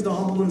refuse to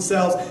humble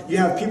themselves. You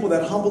have people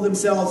that humble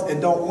themselves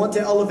and don't want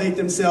to elevate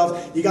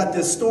themselves. You got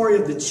this story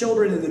of the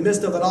children in the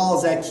midst of it all.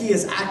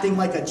 Zacchaeus acting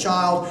like a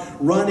child,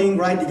 running,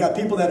 right? You got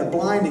people that are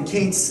blind and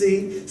can't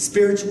see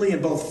spiritually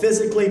and both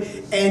physically.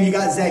 And you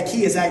got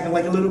Zacchaeus acting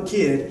like a little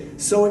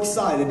kid, so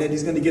excited that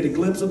he's going to get a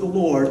glimpse of the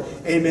Lord.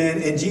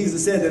 Amen. And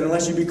Jesus said that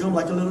unless you become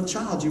like a little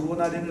child, you will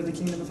not enter the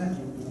kingdom of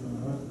heaven.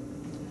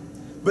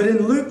 But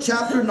in Luke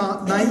chapter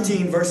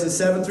 19, verses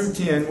 7 through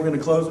 10, we're going to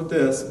close with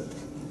this.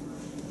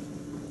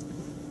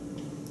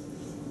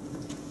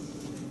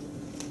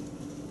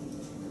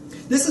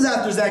 This is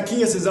after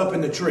Zacchaeus is up in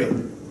the tree.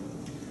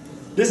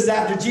 This is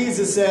after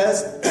Jesus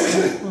says,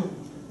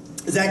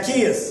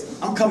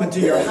 Zacchaeus, I'm coming to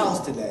your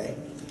house today.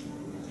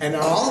 And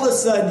all of a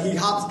sudden he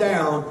hops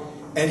down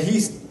and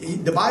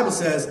the Bible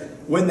says,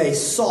 when they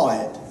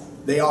saw it,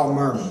 they all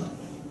murmured.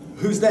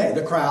 Who's they?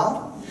 The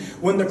crowd.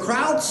 When the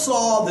crowd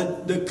saw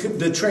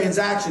the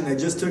transaction that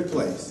just took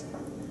place,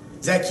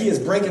 Zacchaeus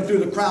breaking through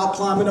the crowd,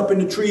 climbing up in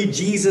the tree,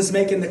 Jesus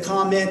making the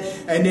comment,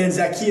 and then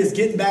Zacchaeus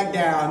getting back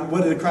down,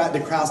 what did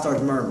the crowd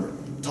starts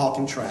murmuring,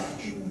 talking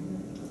trash.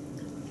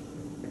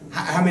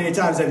 How many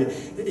times have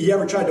you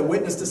ever tried to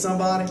witness to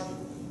somebody?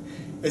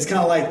 It's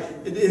kind of like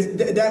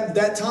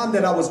that time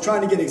that I was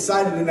trying to get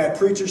excited and that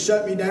preacher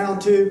shut me down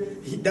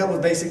too. That was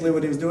basically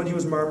what he was doing. He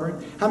was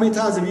murmuring. How many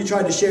times have you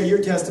tried to share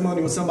your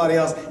testimony with somebody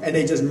else and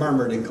they just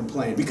murmured and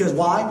complained? Because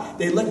why?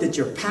 They looked at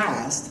your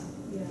past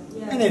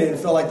and they didn't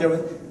feel like there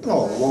was,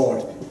 oh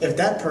Lord, if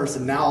that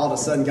person now all of a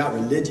sudden got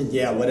religion,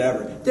 yeah,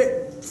 whatever.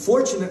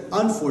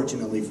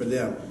 Unfortunately for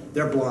them,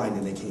 they're blind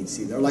and they can't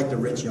see. They're like the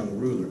rich young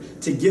ruler.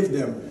 To give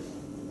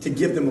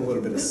them a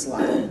little bit of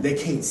slack. They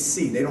can't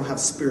see. They don't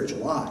have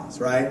spiritual eyes,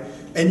 right?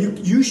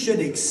 And you should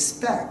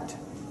expect.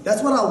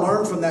 That's what I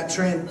learned from that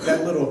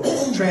little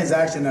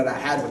transaction that I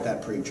had with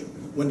that preacher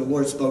when the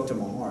Lord spoke to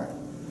my heart.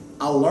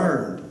 I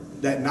learned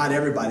that not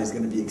everybody's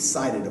going to be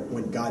excited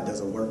when God does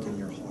a work in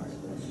your heart.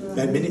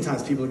 That many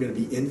times people are going to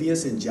be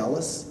envious and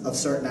jealous of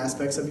certain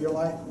aspects of your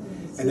life,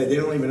 and that they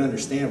don't even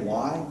understand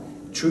why.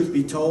 Truth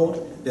be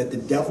told, that the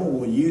devil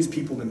will use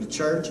people in the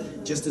church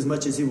just as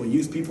much as he will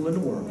use people in the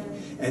world.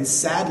 And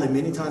sadly,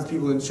 many times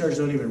people in the church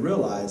don't even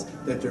realize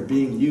that they're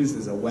being used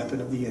as a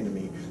weapon of the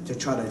enemy to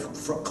try to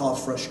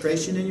cause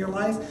frustration in your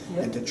life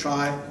and to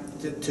try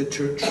to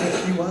trip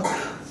you up,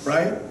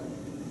 right?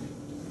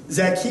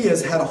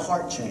 Zacchaeus had a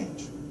heart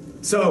change.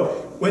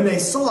 So when they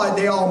saw it,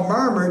 they all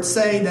murmured,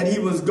 saying that he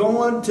was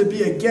going to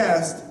be a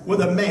guest with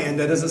a man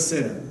that is a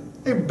sinner.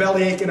 They were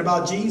belly aching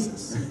about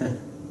Jesus.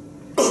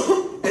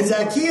 And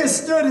Zaccheus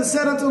stood and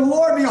said unto the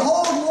Lord,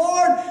 Behold,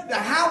 Lord, the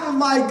half of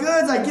my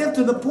goods I give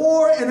to the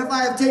poor, and if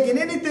I have taken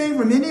anything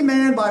from any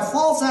man by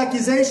false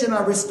accusation,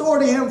 I restore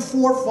to him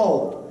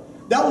fourfold.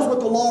 That was what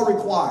the law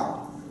required.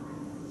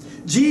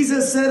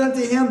 Jesus said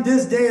unto him,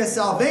 This day is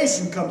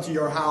salvation come to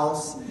your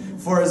house,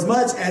 for as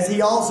much as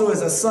he also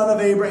is a son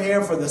of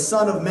Abraham, for the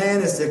Son of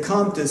Man is to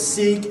come to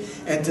seek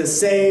and to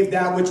save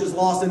that which is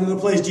lost. In another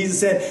place, Jesus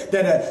said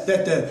that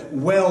the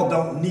well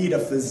don't need a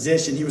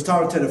physician. He was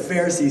talking to the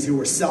Pharisees who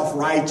were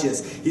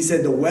self-righteous. He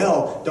said the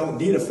well don't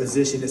need a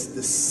physician. It's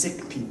the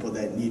sick people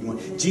that need one.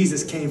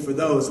 Jesus came for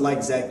those like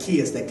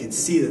Zaccheus that could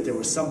see that there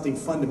was something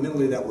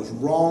fundamentally that was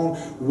wrong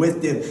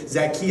with them.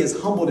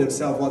 Zaccheus humbled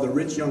himself while the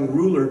rich young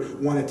ruler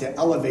wanted to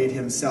elevate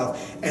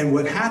himself. And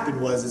what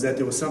happened was that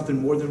there was something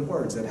more than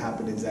words that happened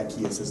in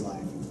Zacchaeus'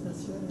 life.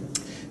 That's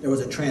right. There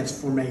was a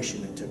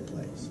transformation that took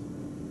place.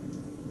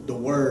 The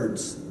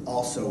words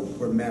also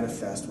were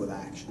manifest with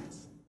actions.